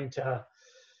trying to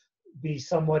be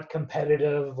somewhat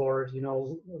competitive or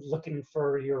looking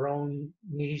for your own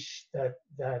niche that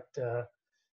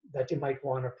that you might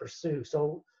want to pursue.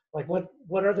 So like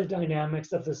what are the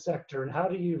dynamics of the sector, and how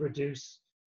do you reduce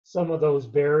some of those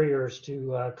barriers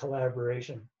to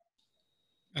collaboration?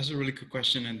 That's a really good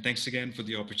question, and thanks again for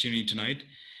the opportunity tonight.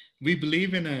 We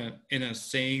believe in a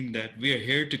saying that we are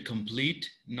here to complete,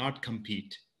 not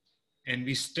compete, and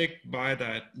we stick by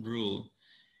that rule.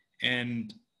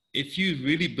 And if you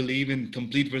really believe in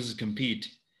complete versus compete,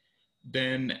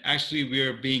 then actually we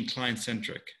are being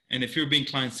client-centric. And if you're being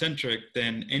client-centric,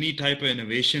 then any type of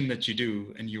innovation that you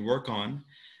do and you work on,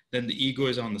 then the ego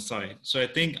is on the side. So I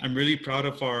think I'm really proud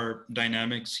of our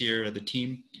dynamics here at the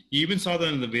team. You even saw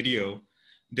that in the video.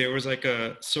 There was like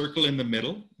a circle in the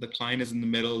middle. The client is in the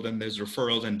middle, then there's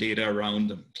referrals and data around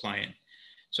the client.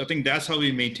 So I think that's how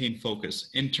we maintain focus.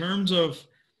 In terms of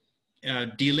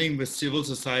dealing with civil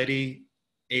society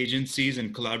agencies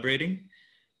and collaborating,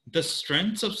 the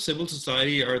strengths of civil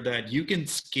society are that you can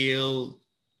scale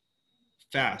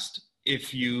fast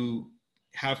if you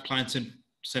have client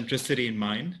centricity in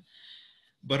mind.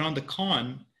 But on the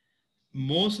con,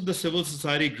 most of the civil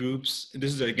society groups,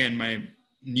 this is again my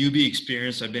newbie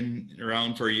experience, I've been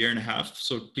around for a year and a half,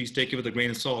 so please take it with a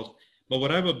grain of salt. But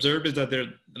what I've observed is that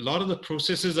a lot of the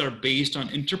processes are based on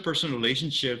interpersonal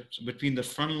relationships between the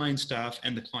frontline staff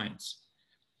and the clients.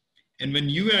 And when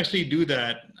you actually do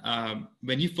that,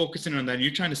 when you focus in on that,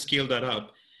 you're trying to scale that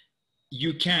up,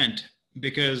 you can't,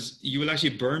 because you will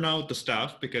actually burn out the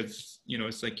staff, because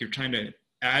it's like you're trying to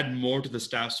add more to the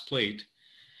staff's plate.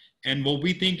 And what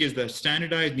we think is that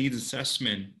standardized needs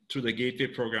assessment through the Gateway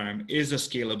program is a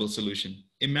scalable solution.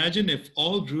 Imagine if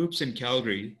all groups in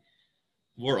Calgary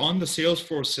were on the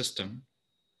Salesforce system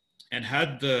and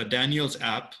had the Daniel's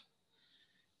app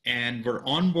and we're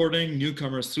onboarding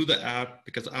newcomers through the app,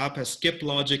 because the app has skip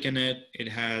logic in it. It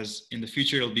has, in the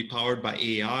future, it'll be powered by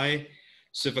AI.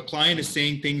 So if a client is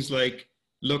saying things like,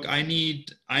 look, I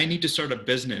need to start a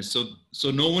business.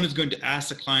 So no one is going to ask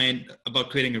the client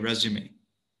about creating a resume,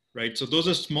 right? So those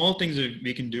are small things that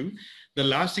we can do. The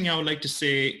last thing I would like to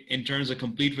say in terms of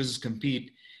complete versus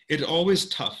compete, it's always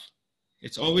tough.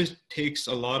 It always takes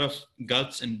a lot of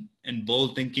guts and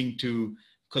bold thinking to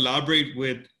collaborate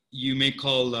with, you may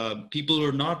call people who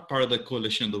are not part of the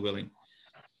coalition of the willing.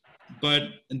 But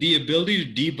the ability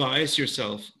to de-bias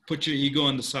yourself, put your ego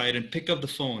on the side and pick up the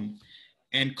phone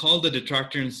and call the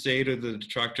detractor and say to the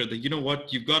detractor that, you know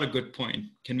what, you've got a good point.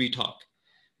 Can we talk?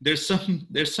 There's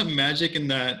some magic in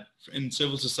that, in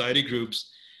civil society groups,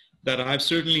 that I've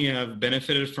certainly have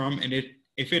benefited from. And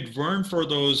if it weren't for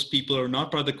those people who are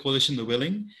not part of the coalition of the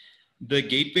willing, the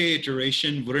Gateway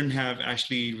iteration wouldn't have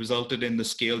actually resulted in the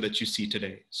scale that you see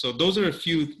today. So those are a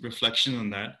few reflections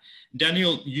on that.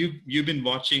 Daniel, you've been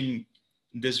watching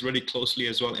this really closely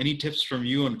as well. Any tips from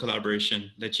you on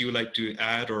collaboration that you would like to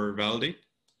add or validate?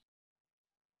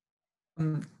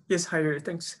 Yes, Hyder,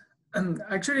 thanks.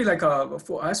 Actually,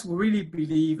 for us, we really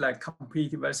believe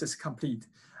complete versus complete.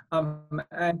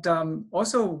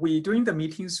 Also, during the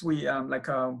meetings,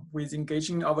 with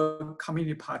engaging our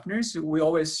community partners, we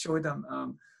always show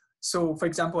them. So for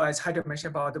example, as Hyder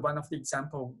mentioned about one of the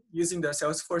example, using the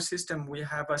Salesforce system, we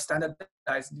have a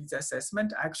standardized needs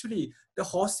assessment. Actually, the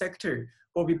whole sector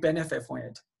will be benefit from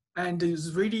it. And it's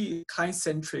really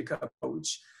client-centric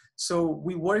approach. So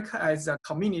we work as a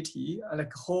community,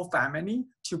 like a whole family,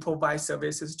 to provide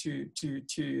services to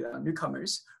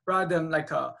newcomers, rather than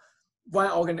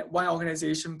one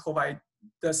organization provide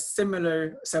the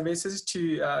similar services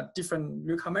to different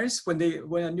newcomers. When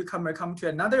a newcomer come to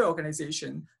another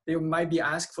organization, they might be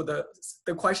asked for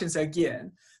the questions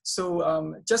again.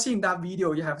 So just in that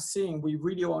video you have seen, we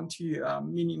really want to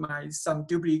minimize some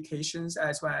duplications,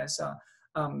 as well as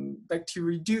to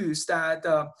reduce that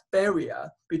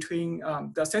barrier between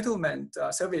the settlement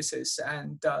services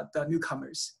and the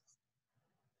newcomers.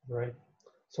 Right.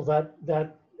 So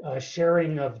that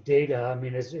sharing of data, I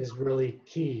mean, is really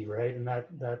key, right? And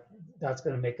that's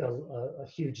going to make a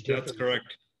huge difference. That's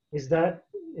correct. Is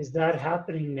that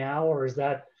happening now, or is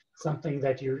that something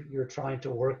that you're trying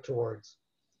to work towards?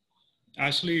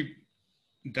 Actually,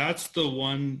 that's the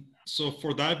one. So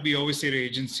for that, we always say to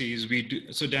agencies,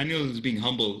 so Daniel is being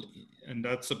humble, and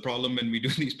that's the problem when we do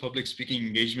these public speaking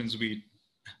engagements.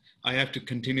 I have to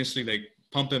continuously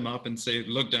pump him up and say,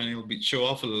 look, Daniel, show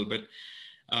off a little bit.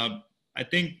 I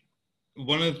think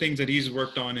one of the things that he's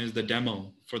worked on is the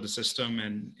demo for the system,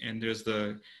 and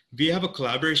we have a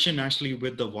collaboration actually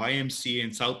with the YMCA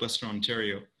in Southwestern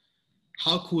Ontario.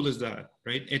 How cool is that,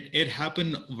 right? It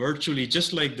happened virtually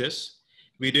just like this.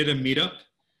 We did a meetup,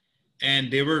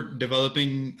 and they were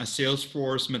developing a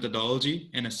Salesforce methodology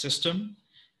and a system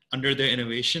under their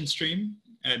innovation stream.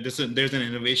 there's an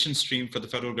innovation stream for the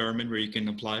federal government where you can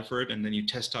apply for it, and then you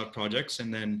test out projects,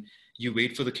 and then you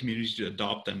wait for the community to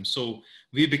adopt them. So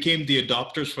we became the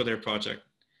adopters for their project.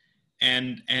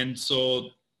 And so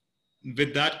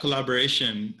with that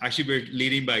collaboration, actually we're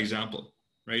leading by example,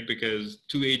 right? Because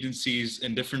two agencies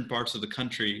in different parts of the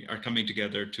country are coming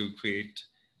together to create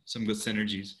some good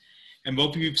synergies. And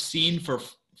what we've seen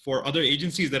for other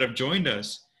agencies that have joined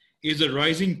us is a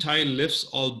rising tide lifts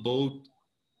all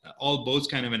boats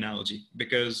kind of analogy,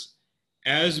 because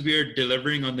as we're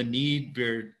delivering on the need,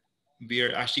 we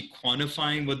are actually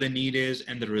quantifying what the need is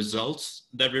and the results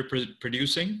that we're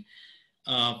producing.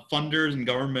 Funders and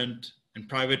government and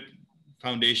private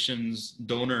foundations,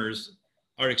 donors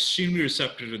are extremely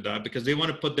receptive to that because they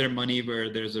want to put their money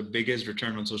where there's the biggest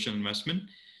return on social investment,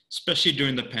 especially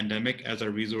during the pandemic as our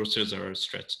resources are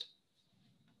stretched.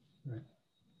 Right.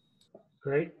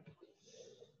 Great.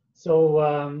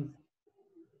 So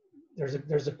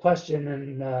there's a question,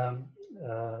 and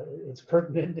it's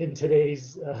pertinent in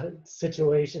today's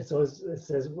situation. So it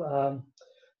says,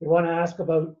 we want to ask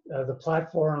about the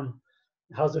platform.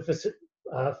 How's it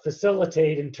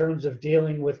facilitate in terms of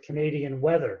dealing with Canadian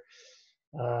weather?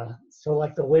 So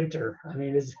like the winter, I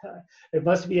mean, it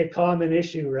must be a common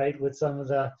issue, right? With some of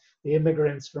the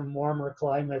immigrants from warmer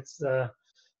climates.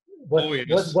 What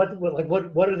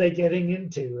are they getting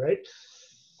into, right?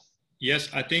 Yes,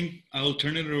 I think I'll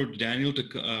turn it over to Daniel to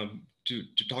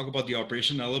talk about the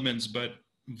operation elements, but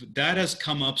that has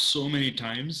come up so many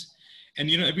times. And,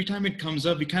 you know, every time it comes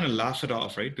up, we kind of laugh it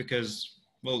off, right? Because,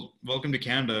 well, welcome to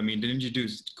Canada. I mean, didn't you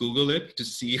Google it to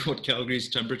see what Calgary's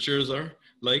temperatures are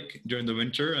like during the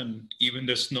winter, and even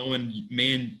there's snow in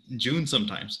May and June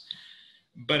sometimes.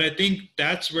 But I think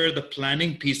that's where the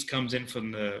planning piece comes in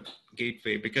from the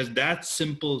gateway, because that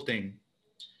simple thing,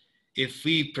 if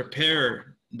we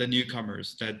prepare the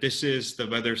newcomers that this is the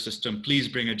weather system, please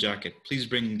bring a jacket, please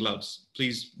bring gloves,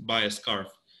 please buy a scarf.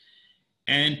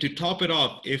 And to top it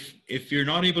off, if you're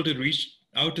not able to reach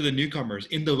out to the newcomers,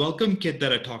 in the welcome kit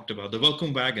that I talked about, the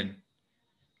welcome wagon,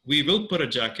 we will put a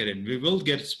jacket in. We will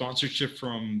get sponsorship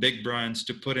from big brands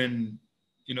to put in,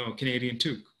 you know, Canadian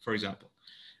toque, for example,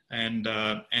 and so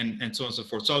on and so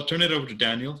forth. So I'll turn it over to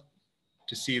Daniel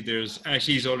to see if there's,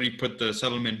 actually he's already put the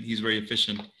settlement, he's very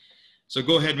efficient. So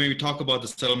go ahead, maybe talk about the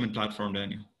settlement platform,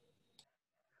 Daniel.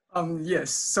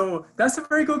 Yes, so that's a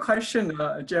very good question,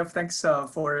 Jeff. Thanks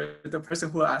for the person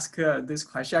who asked this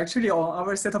question. Actually, on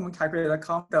our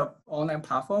settlementcalculator.com, the online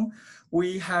platform,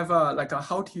 we have like a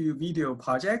how-to video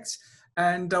project.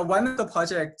 And one of the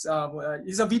projects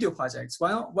is a video project.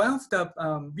 One of the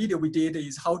video we did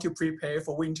is how to prepare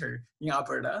for winter in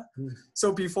Alberta.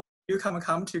 So before you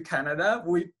come to Canada,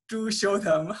 we do show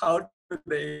them how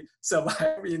they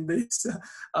survive in this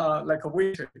like a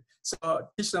winter. So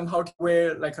teach them how to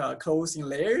wear like clothes in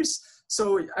layers.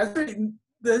 So actually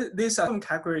this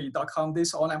settlementcalculator.com,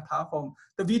 this online platform,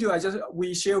 the video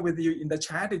we share with you in the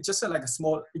chat is just like a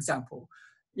small example.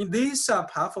 In this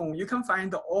platform, you can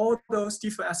find all those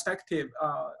different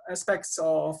aspects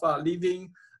of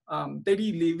living,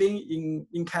 daily living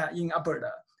in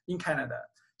Alberta, in Canada.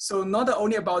 So not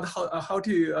only about how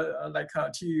to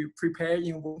to prepare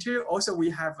in winter, also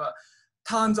we have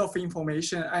tons of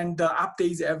information and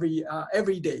updates every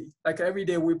day. Like every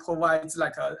day we provide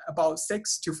like about 7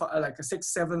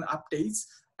 updates.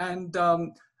 And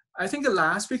I think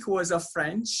last week was a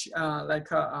French month.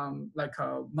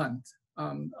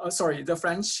 The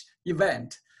French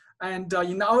event. And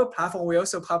in our platform, we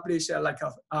also publish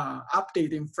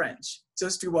update in French,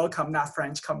 just to welcome that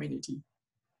French community.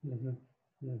 Mm-hmm.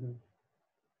 Mm-hmm.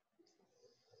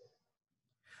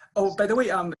 Oh, by the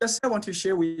way, just I want to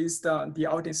share with the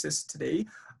audiences today.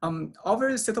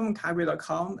 Our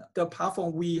settlementcalculator.com, the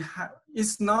platform we have,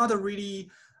 is not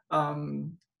really.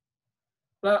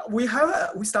 We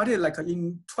started like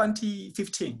in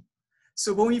 2015.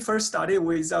 So when we first started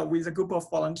with a group of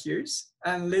volunteers,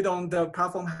 and later on the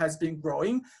platform has been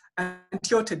growing, and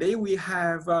until today we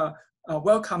have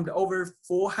welcomed over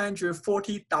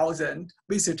 440,000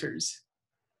 visitors.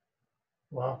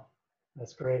 Wow,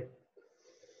 that's great.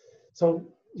 So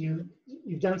you've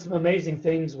done some amazing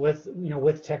things with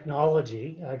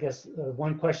technology. I guess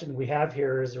one question we have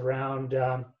here is around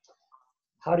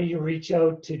how do you reach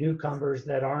out to newcomers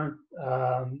that aren't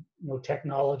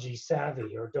technology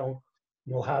savvy or don't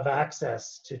have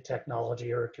access to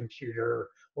technology or a computer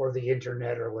or the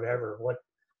internet or whatever?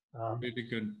 Really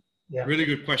good. Yeah. Really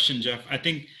good question, Jeff. I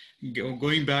think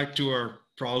going back to our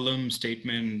problem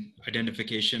statement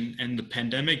identification and the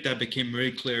pandemic, that became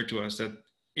very clear to us that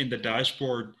in the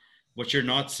dashboard, What you're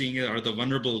not seeing are the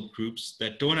vulnerable groups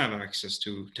that don't have access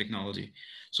to technology.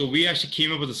 So we actually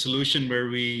came up with a solution where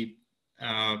we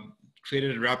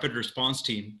created a rapid response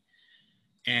team,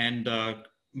 and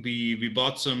we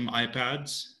bought some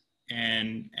iPads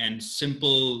and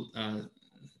simple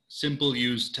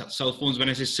use cell phones. When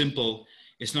I say simple,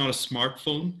 it's not a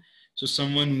smartphone. So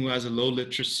someone who has a low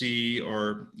literacy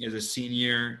or is a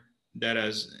senior that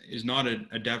is not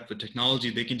adept with technology,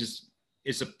 they can just,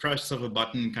 it's a press of a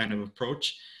button kind of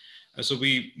approach. So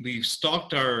we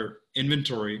stocked our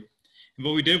inventory. And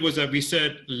what we did was that we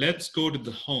said, let's go to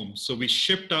the home. So we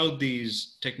shipped out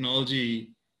these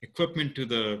technology equipment to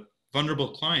the vulnerable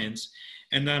clients.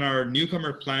 And then our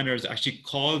newcomer planners actually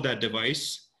called that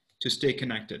device to stay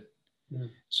connected. Mm.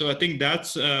 So I think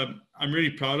that's, I'm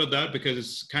really proud of that, because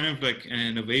it's kind of like an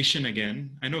innovation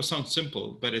again. I know it sounds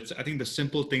simple, but it's, I think the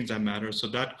simple things that matter. So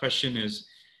that question is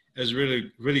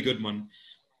really, really good one.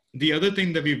 The other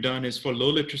thing that we've done is for low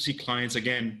literacy clients,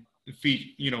 again, if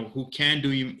we, who can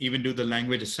even do the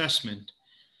language assessment,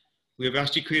 we have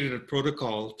actually created a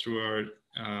protocol through our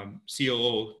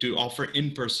COO to offer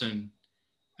in-person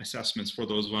assessments for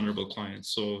those vulnerable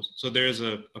clients. So there's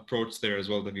a approach there as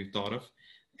well that we've thought of.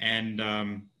 And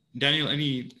Daniel,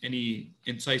 any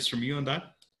insights from you on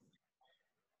that?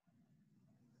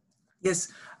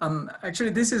 Yes, actually,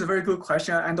 this is a very good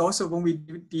question. And also, when we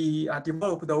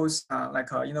develop those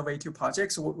innovative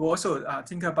projects, we also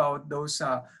think about those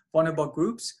vulnerable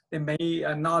groups. They may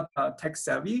not tech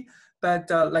savvy, but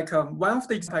one of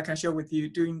the examples I can share with you,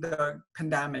 during the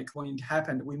pandemic, when it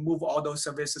happened, we moved all those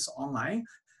services online.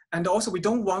 And also, we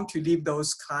don't want to leave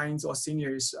those clients or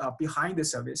seniors behind the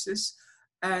services.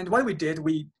 And what we did,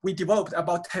 we developed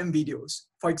about 10 videos,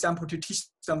 for example, to teach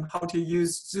them how to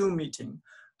use Zoom meeting,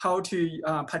 how to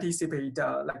participate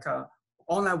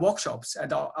online workshops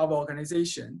at our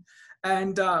organization.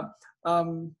 And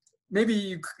maybe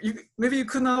you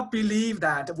could not believe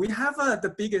that we have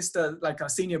the biggest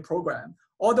senior program.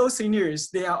 All those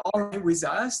seniors, they are online with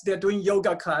us. They're doing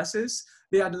yoga classes.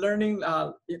 They are learning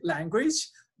language.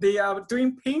 They are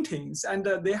doing paintings, and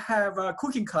they have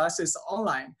cooking classes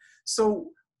online. So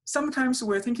sometimes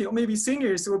we're thinking, oh, maybe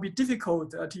seniors will be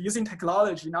difficult to using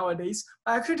technology nowadays.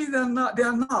 Actually, they're not.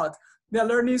 They're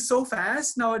learning so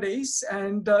fast nowadays.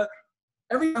 And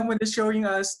every time when they're showing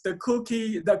us the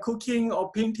cooking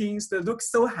or paintings, they look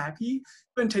so happy.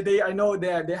 Even today, I know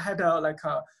that they had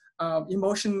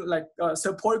emotion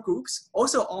support groups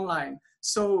also online.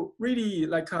 So really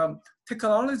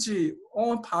technology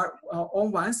on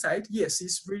one side, yes,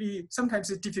 it's really sometimes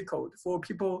it's difficult for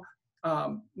people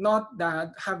not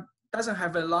that doesn't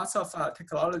have a lot of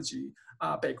technology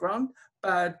background,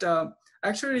 but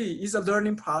actually it's a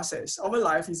learning process. Our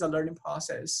life is a learning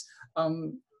process.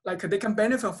 They can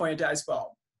benefit from it as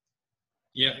well.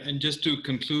 Yeah, and just to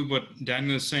conclude what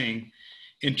Daniel is saying,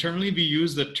 internally we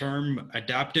use the term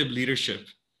adaptive leadership.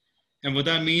 And what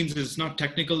that means is not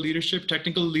technical leadership.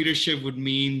 Technical leadership would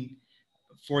mean,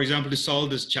 for example, to solve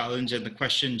this challenge, and the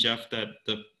question, Jeff, that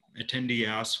the attendee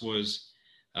asked was,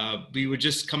 we would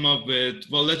just come up with,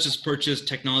 well, let's just purchase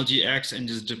technology X and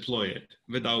just deploy it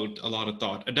without a lot of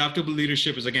thought. Adaptive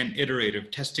leadership is, again, iterative,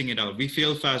 testing it out. We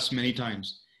failed fast many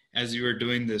times as we were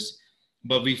doing this,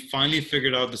 but we finally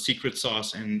figured out the secret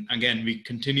sauce. And again, we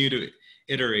continue to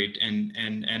iterate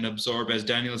and absorb, as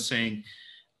Daniel is saying.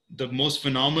 The most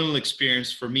phenomenal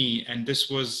experience for me, and this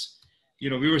was, we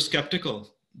were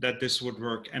skeptical that this would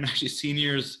work. And actually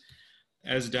seniors,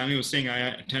 as Daniel was saying,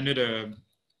 I attended a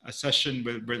session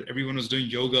where everyone was doing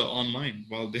yoga online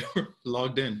while they were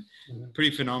logged in. Mm-hmm.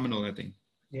 Pretty phenomenal, I think.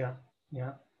 Yeah,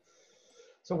 yeah.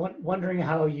 So wondering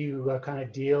how you kind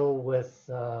of deal with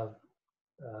the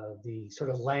sort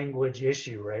of language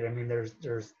issue, right? I mean,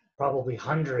 there's probably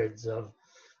hundreds of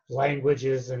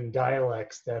languages and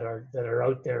dialects that are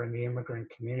out there in the immigrant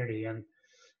community. And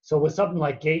so with something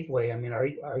like Gateway, I mean,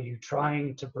 are you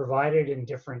trying to provide it in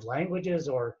different languages,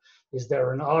 or is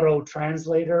there an auto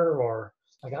translator, or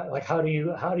like how do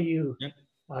you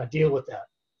deal with that?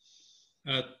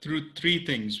 Through three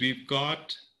things. We've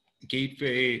got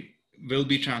Gateway will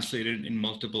be translated in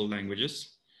multiple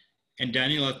languages. And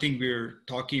Daniel, I think we're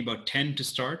talking about 10 to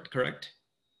start, correct?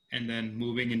 And then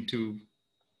moving into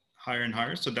higher and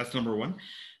higher. So that's number one.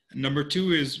 Number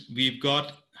two is we've got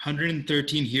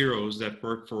 113 heroes that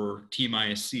work for Team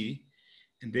ISC,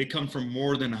 and they come from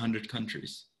more than 100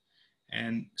 countries.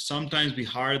 And sometimes we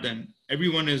hire them.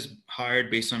 Everyone is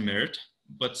hired based on merit,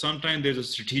 but sometimes there's a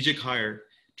strategic hire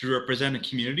to represent a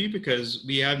community, because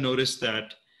we have noticed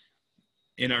that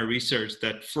in our research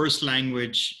that first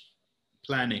language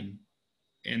planning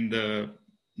in the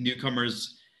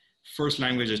newcomers first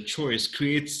language of choice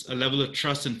creates a level of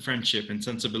trust and friendship and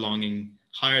sense of belonging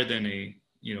higher than a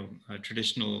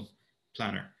traditional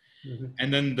planner. Mm-hmm.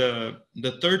 And then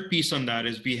the third piece on that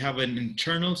is we have an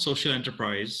internal social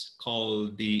enterprise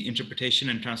called the Interpretation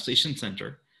and Translation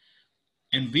Center.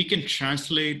 And we can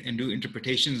translate and do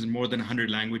interpretations in more than 100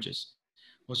 languages.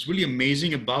 What's really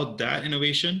amazing about that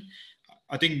innovation,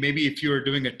 I think maybe if you are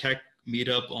doing a tech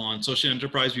meetup on social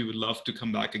enterprise, we would love to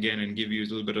come back again and give you a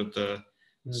little bit of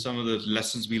some of the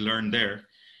lessons we learned there.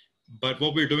 But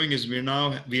what we're doing is we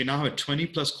now have 20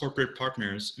 plus corporate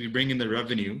partners. We bring in the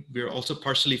revenue. We're also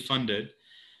partially funded,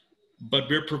 but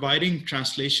we're providing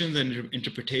translations and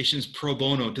interpretations pro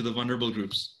bono to the vulnerable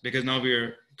groups because now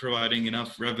we're providing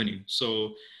enough revenue.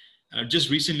 So just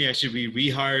recently, actually,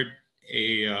 we rehired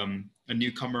a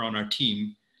newcomer on our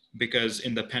team because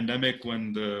in the pandemic,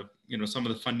 when some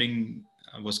of the funding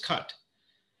was cut,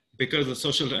 because of the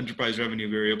social enterprise revenue,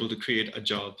 we were able to create a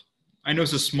job. I know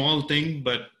it's a small thing,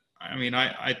 but I mean,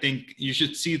 I think you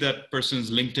should see that person's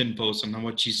LinkedIn post and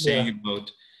what she's saying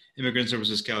about Immigrant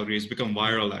Services Calgary. It's become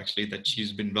viral, actually, that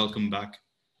she's been welcomed back.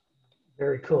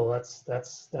 Very cool.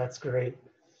 That's great.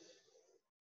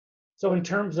 So in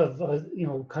terms of,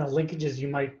 kind of linkages you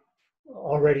might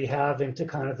already have into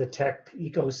kind of the tech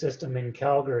ecosystem in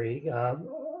Calgary,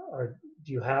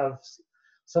 do you have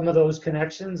some of those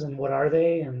connections, and what are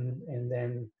they? And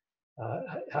then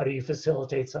how do you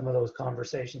facilitate some of those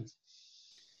conversations?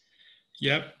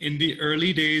 Yep. In the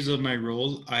early days of my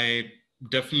role, I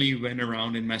definitely went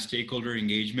around in my stakeholder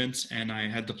engagements, and I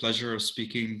had the pleasure of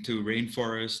speaking to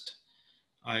Rainforest.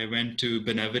 I went to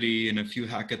Benevity in a few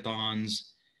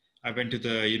hackathons. I went to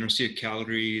the University of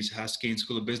Calgary's Haskell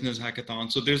School of Business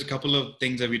hackathon. So there's a couple of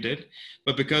things that we did,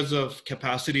 but because of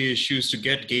capacity issues to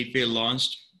get Gateway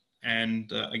launched,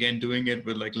 and again, doing it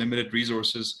with like limited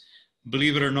resources,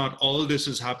 believe it or not, all of this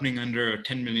is happening under a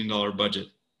 $10 million budget.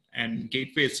 And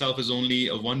Gateway itself is only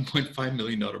a $1.5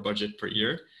 million budget per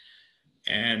year.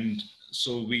 And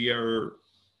so we're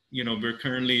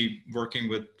currently working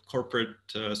with corporate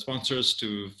sponsors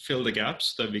to fill the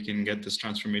gaps so that we can get this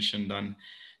transformation done.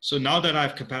 So now that I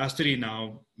have capacity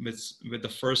now with the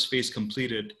first phase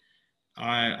completed,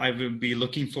 I will be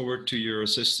looking forward to your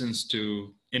assistance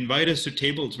to invite us to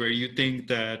tables where you think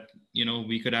that,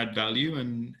 we could add value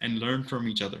and learn from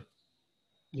each other.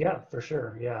 Yeah, for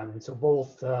sure. Yeah. I mean, so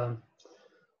both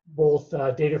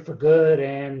Data for Good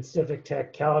and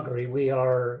CivicTech Calgary, we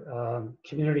are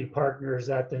community partners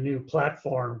at the new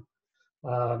platform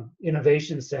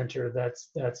innovation center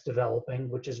that's developing,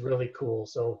 which is really cool.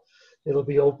 So it'll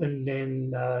be opened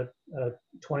in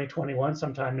 2021,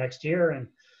 sometime next year, and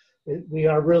we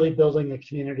are really building a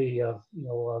community of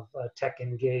tech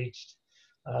engaged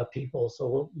people.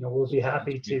 So we'll be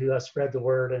happy to spread the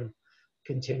word and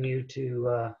continue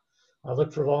to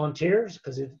look for volunteers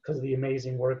because of the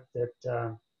amazing work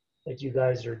that you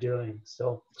guys are doing.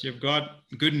 So you've got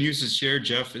good news to share,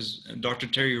 Jeff, is Dr.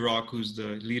 Terry Rock, who's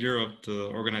the leader of the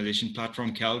organization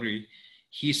Platform Calgary.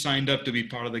 He signed up to be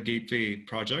part of the Gateway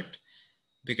project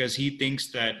because he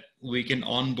thinks that we can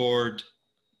onboard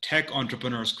tech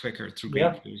entrepreneurs quicker through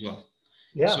Gateway as well.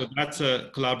 Yeah. So that's a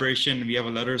collaboration. We have a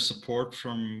letter of support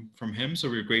from him. So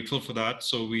we're grateful for that.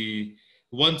 So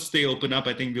once they open up,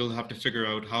 I think we'll have to figure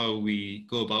out how we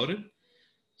go about it.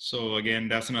 So again,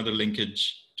 that's another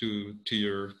linkage to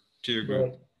your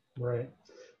group. Right.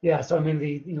 Yeah. So I mean,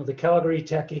 the Calgary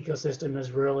tech ecosystem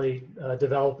is really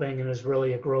developing and is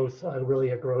really a growth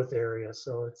area.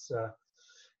 So it's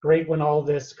great when all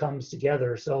this comes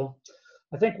together. So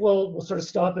I think we'll sort of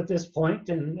stop at this point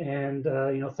and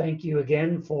thank you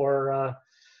again for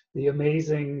the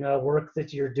amazing work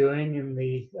that you're doing in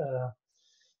the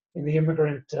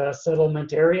immigrant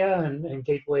settlement area, and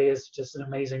Gateway is just an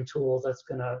amazing tool that's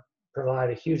going to provide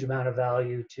a huge amount of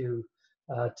value to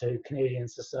Canadian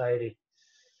society.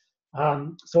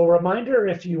 So a reminder,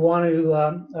 if you want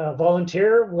to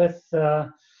volunteer with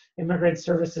Immigrant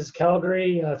Services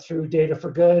Calgary through Data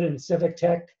for Good and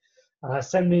CivicTech,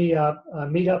 send me a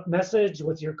meetup message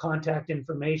with your contact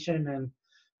information, and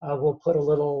we'll put a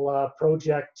little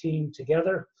project team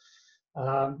together.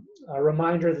 A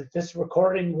reminder that this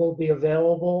recording will be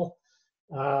available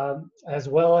as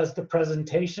well as the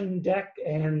presentation deck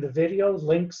and the video.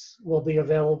 Links will be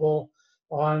available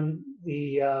on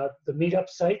the meetup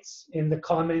sites in the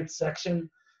comments section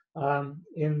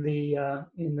in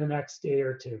the next day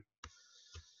or two.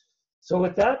 So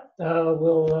with that,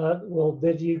 we'll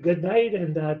bid you good night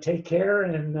and take care.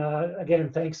 And again,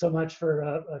 thanks so much for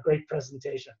a great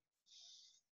presentation.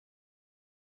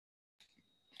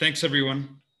 Thanks,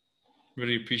 everyone.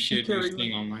 Really appreciate you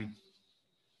staying online.